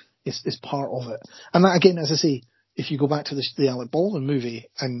is part of it. And that, again, as I say, if you go back to the Alec Baldwin movie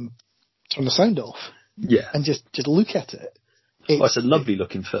and turn the sound off, and just look at it, it's a lovely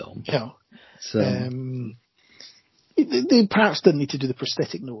looking film. Yeah, they perhaps didn't need to do the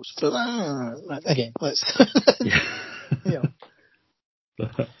prosthetic nose, but again, let's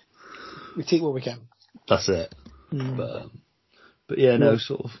we take what we can. That's it. But yeah, no,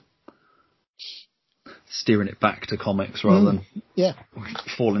 sort of steering it back to comics rather than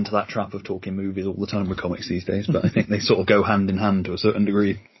fall into that trap of talking movies all the time with comics these days. But I think they sort of go hand in hand to a certain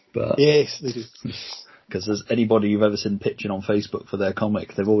degree. But yes, they do. Because as anybody you've ever seen pitching on Facebook for their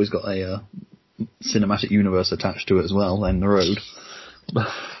comic, they've always got a cinematic universe attached to it as well down the road.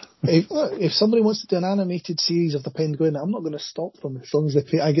 if somebody wants to do an animated series of the Penguin, I'm not going to stop them as long as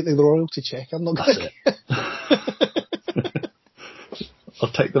I get the royalty check. I'm not going to.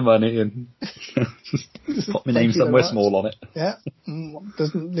 I'll take the money and just put my name somewhere small on it. Yeah,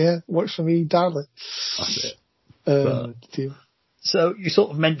 works for me, darling. That's it. So you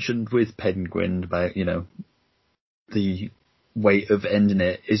sort of mentioned with Penguin about, the weight of ending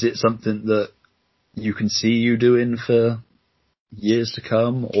it. Is it something that you can see you doing for years to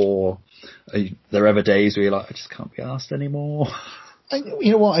come, or are there ever days where you're like, I just can't be asked anymore?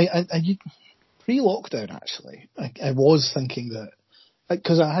 You know what? I pre-lockdown actually, I was thinking that,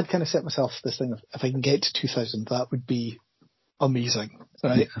 because I had kind of set myself this thing of, if I can get to 2,000, that would be amazing,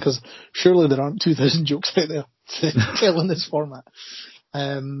 right? Because surely there aren't 2,000 jokes out there to tell in this format.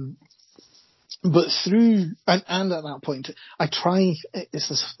 But through, and at that point, I try,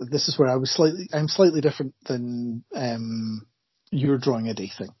 this is where I'm slightly different than your drawing a day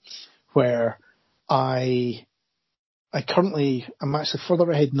thing, where I'm actually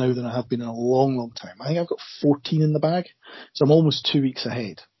further ahead now than I have been in a long, long time. I think I've got 14 in the bag, so I'm almost 2 weeks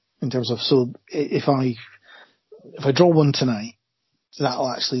ahead in terms of, so if I draw one tonight,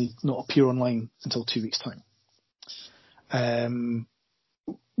 that'll actually not appear online until 2 weeks time.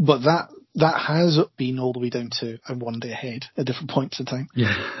 But that has been all the way down to I'm 1 day ahead at different points in time.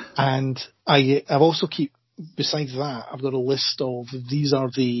 Yeah. And I've also besides that, I've got a list of, these are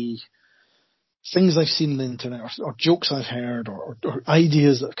the things I've seen on the internet, or jokes I've heard, or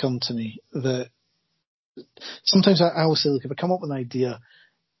ideas that have come to me, that sometimes I always say, look, if I come up with an idea,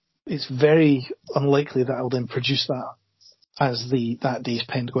 it's very unlikely that I'll then produce that as that day's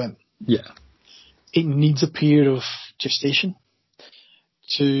Penguin. Yeah. It needs a period of gestation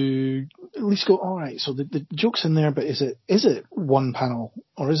to at least go, all right, so the joke's in there, but is it one panel,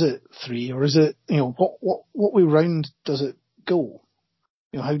 or is it three, or is it, what way round does it go?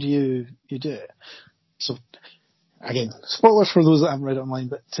 How do you do it? So again, spoilers for those that haven't read it online,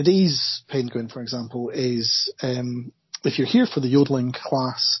 but today's Penguin, for example, is if you're here for the yodeling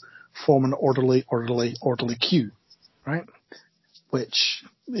class, form an orderly queue, right? Which,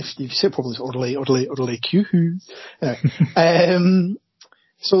 if you say it properly, is orderly queue. Anyway,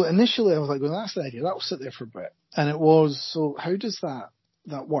 so initially I was like, well, that's the idea. That will sit there for a bit. And it was, so how does that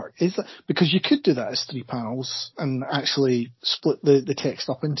work? Is that, because you could do that as 3 panels and actually split the text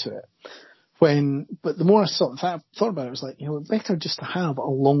up into it. But the more I thought about it, I was like, better just to have a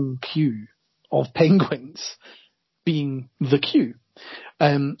long queue of penguins being the queue.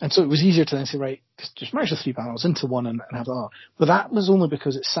 And so it was easier to then say, right, just merge the 3 panels into one and have that. But that was only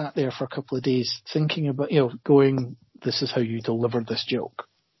because it sat there for a couple of days thinking about, going, this is how you deliver this joke.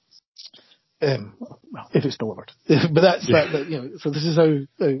 Well, if it's delivered. But that's that, so this is how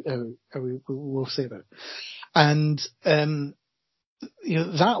we will say that. And,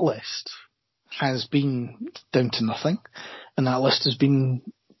 that list has been down to nothing. And that list has been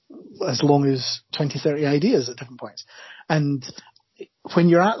as long as 20, 30 ideas at different points. And when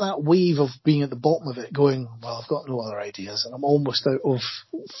you're at that wave of being at the bottom of it going, well, I've got no other ideas and I'm almost out of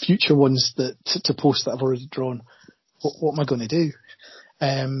future ones to post that I've already drawn, what am I going to do?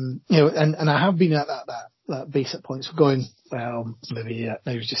 And I have been at that basic point of going, well, maybe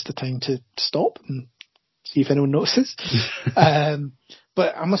now's just the time to stop and see if anyone notices.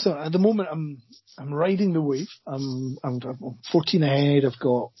 But I must admit, at the moment, I'm riding the wave. I'm 14 ahead. I've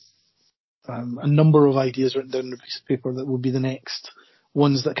got a number of ideas written down on a piece of paper that will be the next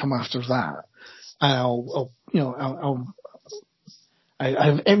ones that come after that. And I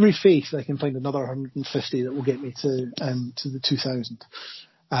have every faith that I can find another 150 that will get me to the 2000.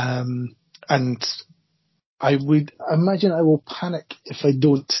 And I would imagine I will panic if I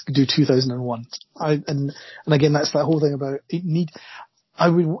don't do 2001. And again, that's that whole thing about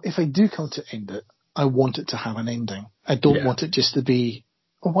if I do come to end it, I want it to have an ending. I don't want it just to be,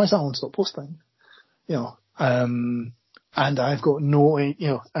 oh, why is that one stop posting? And I've got no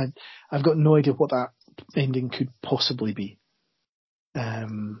idea what that ending could possibly be. I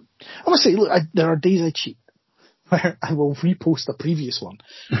must say, look, there are days I cheat where I will repost a previous one.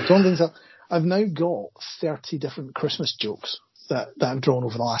 I've now got 30 different Christmas jokes that I've drawn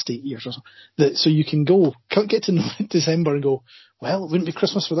over the last 8 years or so. So you can get to December and go, well, it wouldn't be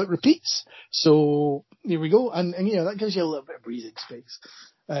Christmas without repeats. So here we go. And that gives you a little bit of breathing space.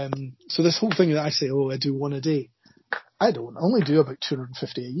 So this whole thing that I say, I do one a day. I don't. I only do about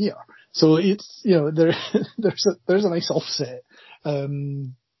 250 a year. So it's, there's a nice offset.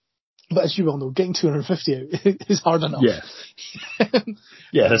 But as you well know, getting 250 out is hard enough. Yeah.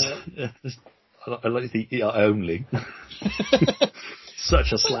 I like the ER only.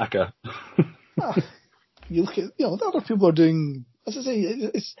 Such a slacker. You look at, the other people are doing as I say,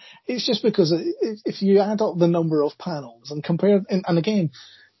 it's just because if you add up the number of panels and compare, and again,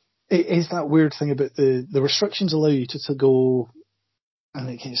 it is that weird thing about the restrictions allow you to go, and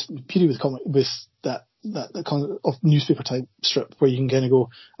it's purely with that kind of newspaper type strip where you can kind of go,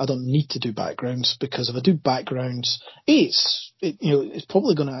 I don't need to do backgrounds, because if I do backgrounds, it's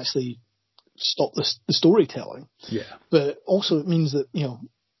probably going to actually stop the storytelling. Yeah. But also it means that,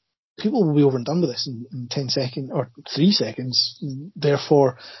 people will be over and done with this in 10 seconds or 3 seconds.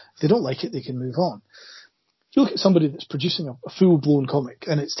 Therefore, if they don't like it, they can move on. If you look at somebody that's producing a full-blown comic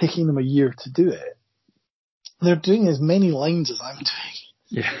and it's taking them a year to do it, they're doing as many lines as I'm doing.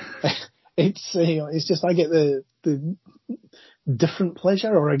 Yeah. It's just I get the different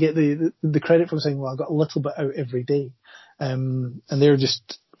pleasure, or I get the credit from saying, well, I've got a little bit out every day, and they're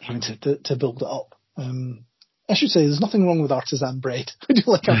just having to build it up. I should say there's nothing wrong with artisan bread. I do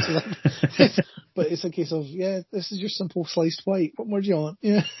like artisan, but it's a case of, this is your simple sliced white. What more do you want?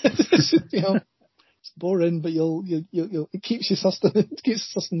 Yeah, it's boring, but it keeps you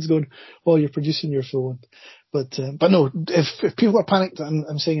sustenance going while you're producing your film. But no, if people are panicked,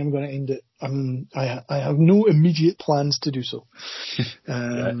 I'm saying I'm going to end it. I have no immediate plans to do so.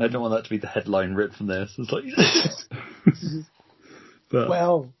 I don't want that to be the headline ripped from this. It's like,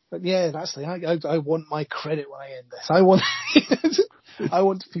 but yeah, that's I want my credit when I end this. I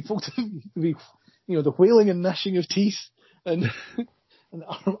want people to be, the wailing and gnashing of teeth and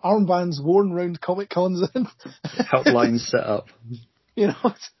armbands worn round Comic Cons and outlines set up.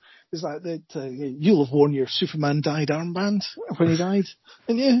 It's like that. You'll have worn your Superman died armband when he died,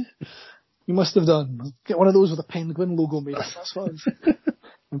 and you must have done. Get one of those with a penguin logo made up. That's what.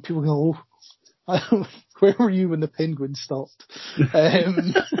 And people go, "Oh, where were you when the penguin stopped?" If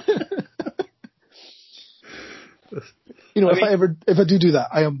I do that,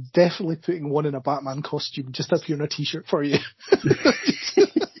 I am definitely putting one in a Batman costume just up here in a t-shirt for you.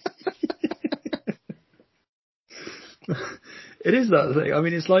 It is that thing. I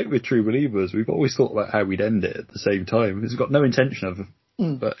mean, it's like with True Believers. We've always thought about how we'd end it at the same time. It's got no intention of,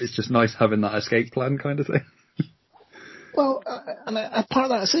 but it's just nice having that escape plan kind of thing. Well, and a part of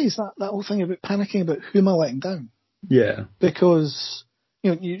that I say is that whole thing about panicking about who am I letting down. Yeah. Because,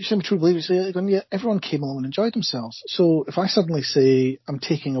 you say with True Believers, everyone came along and enjoyed themselves. So if I suddenly say I'm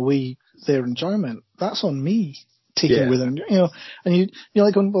taking away their enjoyment, that's on me. Taking with them, and you're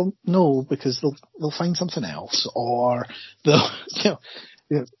like going, well, no, because they'll find something else, or they'll,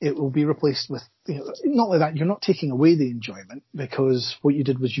 it will be replaced with, not like that. You're not taking away the enjoyment, because what you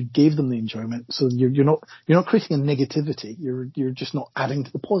did was you gave them the enjoyment. So you're not creating a negativity. You're just not adding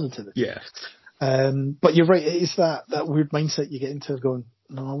to the positivity. Yeah. But you're right. It is that weird mindset you get into of going,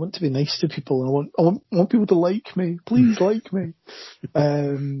 no, I want to be nice to people, and I want people to like me. Please like me.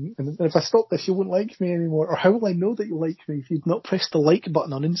 And if I stop this, you won't like me anymore. Or how will I know that you like me if you've not pressed the like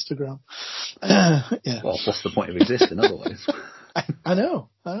button on Instagram? Yeah. Well, what's the point of existing otherwise? I know.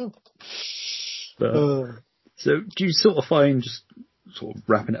 So do you sort of find, just sort of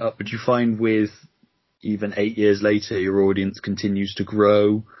wrapping it up, but do you find with even 8 years later, your audience continues to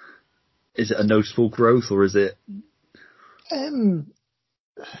grow? Is it a noticeable growth, or is it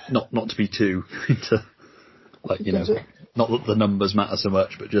not to be too into, like, not that the numbers matter so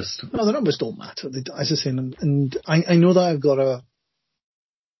much, but just... No, the numbers don't matter, as I say, and I know that I've got a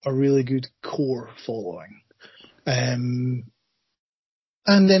really good core following. And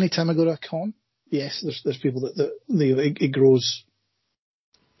anytime I go to a con, yes, there's people that it grows.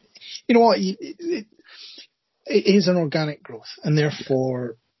 You know what? It is an organic growth, and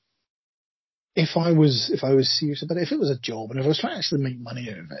therefore, if I was serious about it, if it was a job and if I was trying to actually make money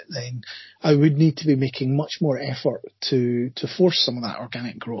out of it, then I would need to be making much more effort to force some of that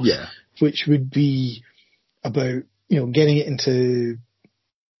organic growth, which would be about getting it into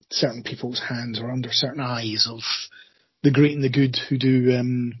certain people's hands or under certain eyes of the great and the good who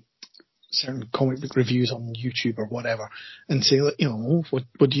do certain comic book reviews on YouTube or whatever, and say, what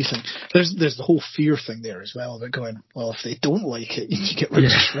do you think? There's the whole fear thing there as well about going, well, if they don't like it, you get rid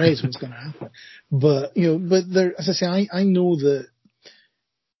of shreds, what's going to happen? But there, as I say, I know that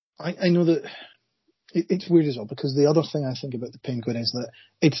it's weird as well, because the other thing I think about the Penguin is that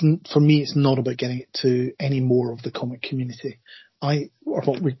for me it's not about getting it to any more of the comic community, or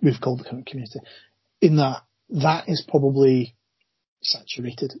what we've called the comic community, in that is probably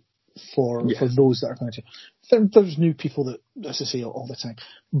saturated for those that are going to. There's new people that, as I say, all the time.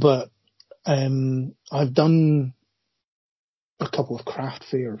 But I've done a couple of craft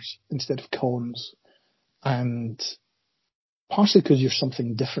fairs instead of cons, and partially because you're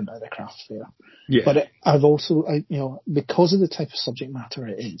something different at a craft fair. Yeah. But I've also, because of the type of subject matter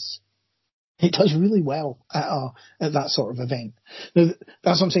it is, It does really well at that sort of event. Now,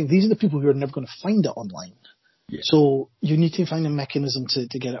 that's what I'm saying. These are the people who are never going to find it online. Yeah. So you need to find a mechanism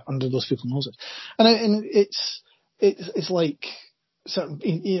to get it under those people's noses. And it's like certain,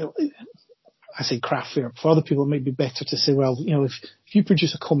 I say craft fair. For other people, it might be better to say, well, if you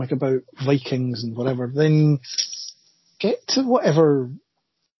produce a comic about Vikings and whatever, then get to whatever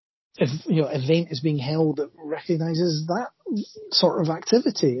event is being held that recognises that sort of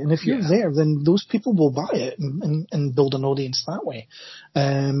activity. And if you're there, then those people will buy it and build an audience that way.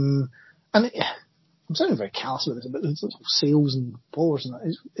 I'm sounding very callous about this, but it's sales and followers and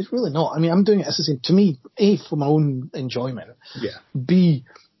that. It's really not. I mean, I'm doing it as I say, to me, A, for my own enjoyment. Yeah. B,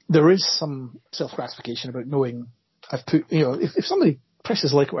 there is some self-gratification about knowing I've put, if somebody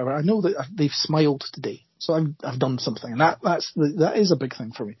presses like or whatever, I know that they've smiled today. So I've done something, and that is a big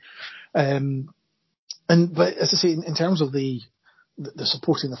thing for me. But as I say, in terms of the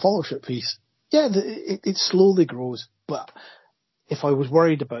supporting the followership piece, it slowly grows. But if I was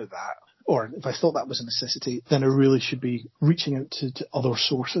worried about that, or if I thought that was a necessity, then I really should be reaching out to other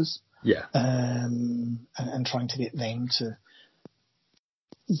sources. Yeah. And trying to get them to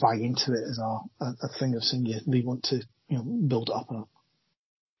buy into it as a thing of saying, we want to build it up and up.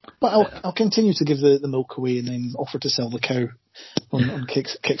 But I'll continue to give the milk away and then offer to sell the cow on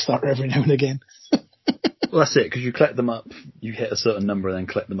Kickstarter every now and again. Well, that's it, because you collect them up, you hit a certain number and then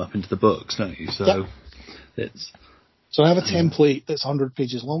collect them up into the books, don't you? So So I have a template that's 100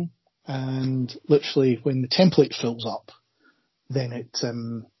 pages long, and literally when the template fills up, then I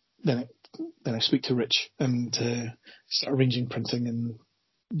speak to Rich and start arranging printing and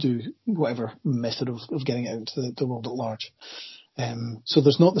do whatever method of getting it out to the world at large. So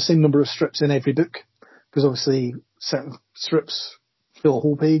there's not the same number of strips in every book, because obviously certain strips fill a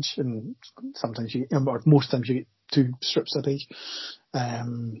whole page, and sometimes or most times you get 2 strips a page.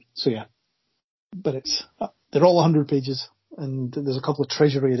 But they're all 100 pages, and there's a couple of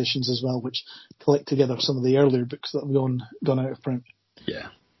treasury editions as well, which collect together some of the earlier books that have gone out of print. Yeah.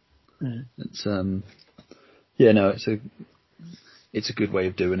 It's it's a good way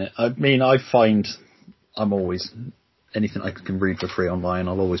of doing it. I mean, I find I'm always, anything I can read for free online,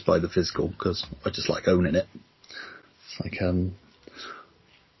 I'll always buy the physical, because I just like owning it. It's like, I'm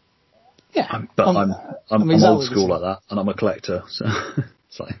exactly old school like that, and I'm a collector, so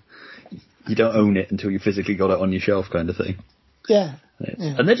it's like, you don't own it until you physically got it on your shelf, kind of thing. Yeah.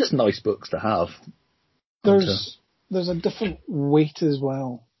 And they're just nice books to have. There's a different weight as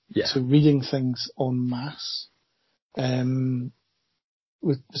well to reading things en masse.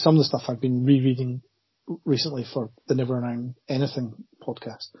 With some of the stuff I've been rereading recently for the Never Know Anything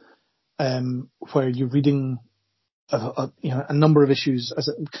podcast, where you're reading a number of issues,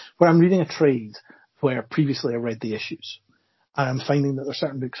 where I'm reading a trade where previously I read the issues. And I'm finding that there are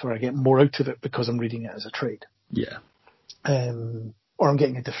certain books where I get more out of it because I'm reading it as a trade. Yeah. Or I'm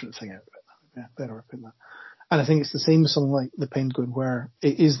getting a different thing out of it. Yeah, better way put that. And I think it's the same with something like The Penguin, where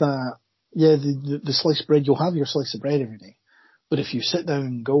it is that, the sliced bread, you'll have your slice of bread every day. But if you sit down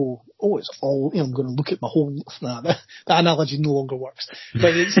and go, it's all, I'm going to look at my whole, that analogy no longer works.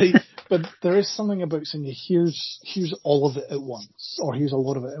 But but there is something about saying, here's all of it at once, or here's a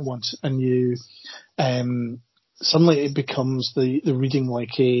lot of it at once, and you, suddenly it becomes the reading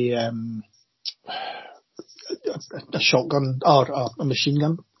like a shotgun or a machine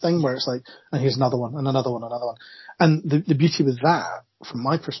gun thing, where it's like, and here's another one and another one and another one. And the beauty with that, from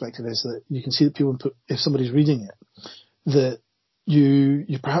my perspective, is that you can see that people if somebody's reading it, that you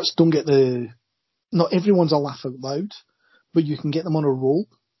perhaps don't get not everyone's a laugh out loud, but you can get them on a roll.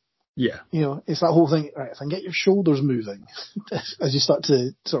 Yeah. It's that whole thing, right, if I can get your shoulders moving as you start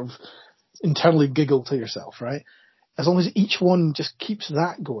to sort of internally giggle to yourself, right? As long as each one just keeps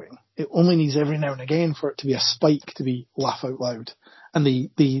that going, it only needs every now and again for it to be a spike to be laugh out loud. And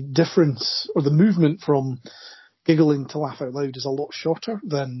the difference, or the movement from giggling to laugh out loud, is a lot shorter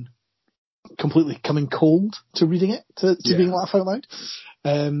than completely coming cold to reading it to being laugh out loud.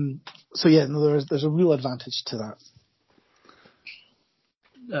 There's a real advantage to that.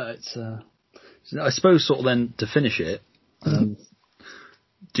 I suppose sort of then to finish it,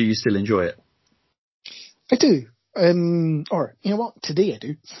 do you still enjoy it? I do. Or, you know what? Today I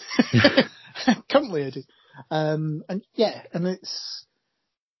do. Currently I do. And it's,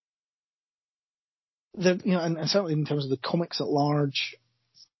 and certainly in terms of the comics at large,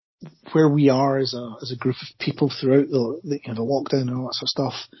 where we are as a group of people throughout the lockdown and all that sort of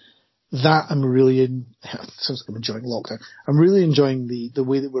stuff, that I'm really sounds like I'm enjoying lockdown. I'm really enjoying the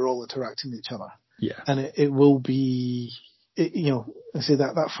way that we're all interacting with each other. Yeah. And it will be, I say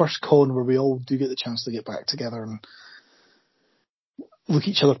that first con where we all do get the chance to get back together, and look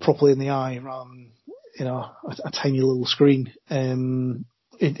each other properly in the eye rather than, a tiny little screen,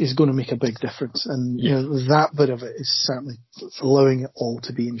 it is going to make a big difference. And, that bit of it is certainly allowing it all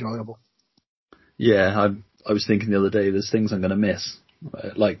to be enjoyable. Yeah, I was thinking the other day, there's things I'm going to miss,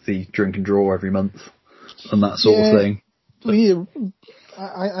 like the drink and draw every month and that sort of thing.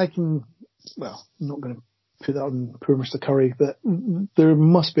 I can, I'm not going to put that on poor Mr. Curry, but there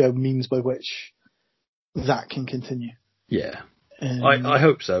must be a means by which that can continue. Yeah. I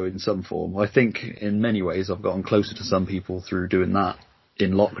hope so in some form. I think in many ways I've gotten closer to some people through doing that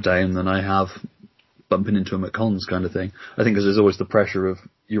in lockdown than I have bumping into them at cons kind of thing. I think because there's always the pressure of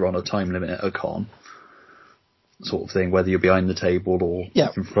you're on a time limit at a con sort of thing, whether you're behind the table or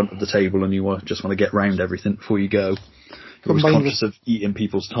in front of the table and you just want to get round everything before you go. You're always conscious of eating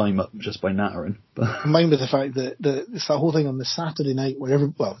people's time up just by nattering. Combined with the fact that it's that whole thing on the Saturday night where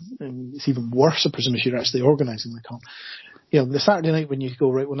it's even worse, I presume, if you're actually organising the con. The Saturday night when you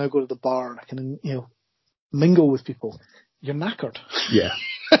go, right, we'll now go to the bar and I can, mingle with people. You're knackered. Yeah.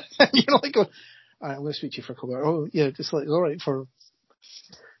 You're not like going, all right, I'm going to speak to you for a couple of hours. Oh, yeah, just like, all right, for,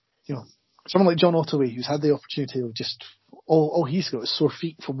 someone like John Ottaway, who's had the opportunity of just, all he's got is sore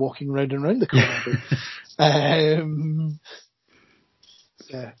feet from walking round and round the corner.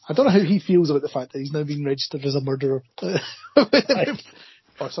 Yeah, I don't know how he feels about the fact that he's now being registered as a murderer. Allegedly.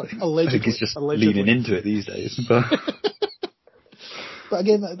 I think he's just leaning into it these days. But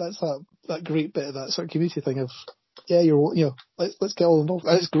again, that's that great bit of that sort of community thing of, let's get all involved.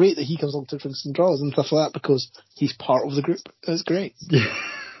 And it's great that he comes along to drinks and draws and stuff like that because he's part of the group. It's great. Yeah.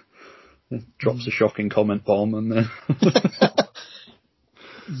 Drops a shocking comment bomb and then...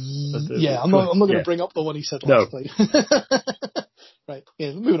 I'm not going to bring up the one he said last time. Right,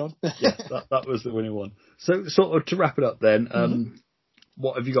 moving on. that was the winning one. So, sort of to wrap it up then,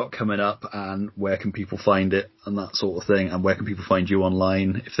 what have you got coming up and where can people find it and that sort of thing, and where can people find you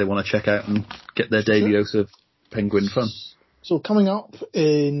online if they want to check out and get their daily dose of Penguin fun? So coming up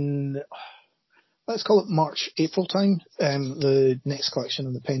in, let's call it March, April time, the next collection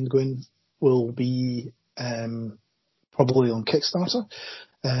of the Penguin will be probably on Kickstarter.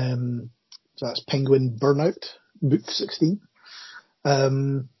 So that's Penguin Burnout, book 16.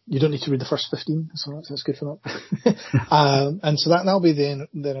 You don't need to read the first 15, so that's good for that. And so that'll be then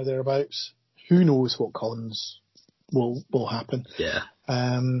or thereabouts. Who knows what cons will happen? Yeah.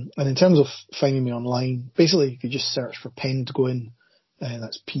 And in terms of finding me online, basically if you just search for Penguin,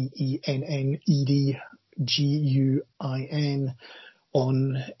 that's PENNEDGUIN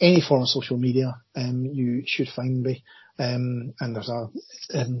on any form of social media, you should find me. And there's a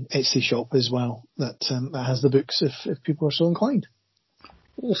Etsy shop as well that has the books if people are so inclined.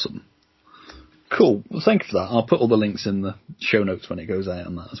 Awesome. Cool. Well, thank you for that. I'll put all the links in the show notes when it goes out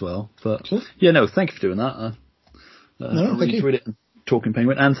on that as well. But sure. Thank you for doing that. I really enjoyed it, talking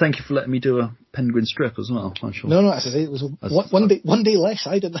Penguin, and thank you for letting me do a Penguin strip as well. No, as I say, it was one day less.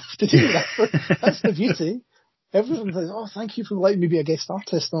 I didn't have to do that. That's the beauty. Everyone says, "Oh, thank you for letting me be a guest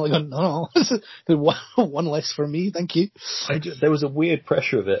artist." And I'm like, "No, one less for me. Thank you." There was a weird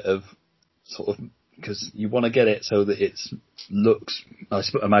pressure of it, of sort of, because you want to get it so that it looks. I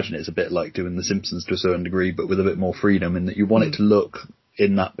imagine it's a bit like doing The Simpsons to a certain degree, but with a bit more freedom, in that you want it to look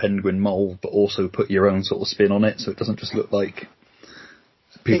in that Penguin mould, but also put your own sort of spin on it, so it doesn't just look like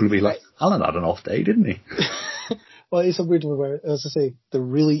people will be like, "Alan had an off day, didn't he?" Well, it's a weird one where, as I say, they're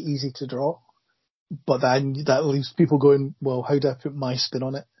really easy to draw. But then that leaves people going, well, how do I put my spin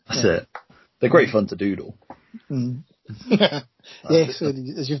on it? That's it. They're great fun to doodle. Yes, so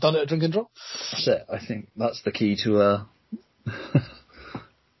as you've done it at Drink and Draw. That's it. I think that's the key to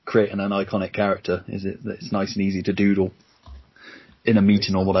creating an iconic character, is it that it's nice and easy to doodle in a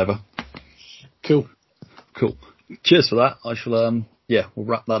meeting or whatever. Cool. Cheers for that. I shall, we'll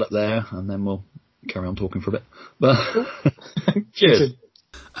wrap that up there and then we'll carry on talking for a bit. But cheers.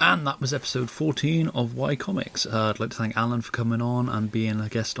 And that was episode 14 of Why Comics. I'd like to thank Alan for coming on and being a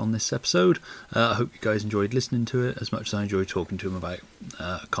guest on this episode. I hope you guys enjoyed listening to it as much as I enjoyed talking to him about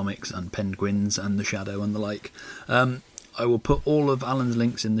comics and penguins and the Shadow and the like. I will put all of Alan's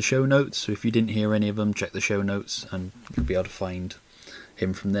links in the show notes, so if you didn't hear any of them, check the show notes and you'll be able to find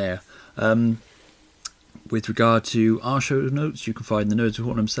him from there. With regard to our show notes, you can find the Nerds Who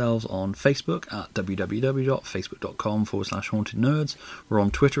Haunt Themselves on Facebook at www.facebook.com/hauntednerds. We're on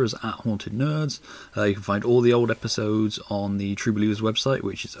Twitter as @hauntednerds. You can find all the old episodes on the True Believers website,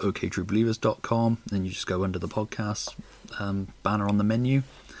 which is oktruebelievers.com. Then you just go under the podcast banner on the menu.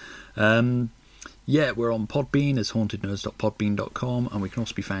 Yeah, we're on Podbean as hauntednerds.podbean.com, and we can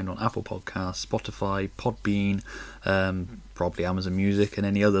also be found on Apple Podcasts, Spotify, Podbean, probably Amazon Music and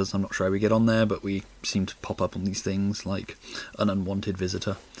any others. I'm not sure how we get on there, but we seem to pop up on these things like an unwanted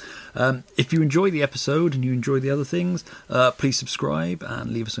visitor. If you enjoy the episode and you enjoy the other things, please subscribe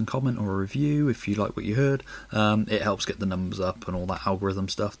and leave us a comment or a review if you like what you heard. It helps get the numbers up and all that algorithm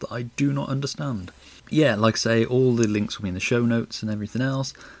stuff that I do not understand. Yeah, like I say, all the links will be in the show notes and everything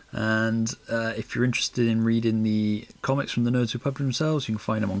else. And if you're interested in reading the comics from the Nerds Who Publish Themselves, you can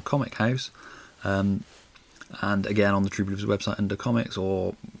find them on Comic House. And again, on the True Believers website under comics,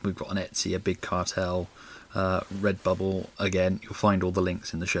 or we've got on Etsy, a Big Cartel, Redbubble. Again, you'll find all the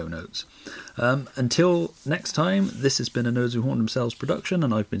links in the show notes. Until next time, this has been a Nerds Who Haunt Themselves production,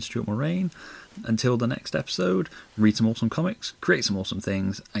 and I've been Stuart Moraine. Until the next episode, read some awesome comics, create some awesome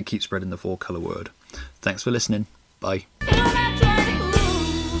things, and keep spreading the 4-colour word. Thanks for listening. Bye.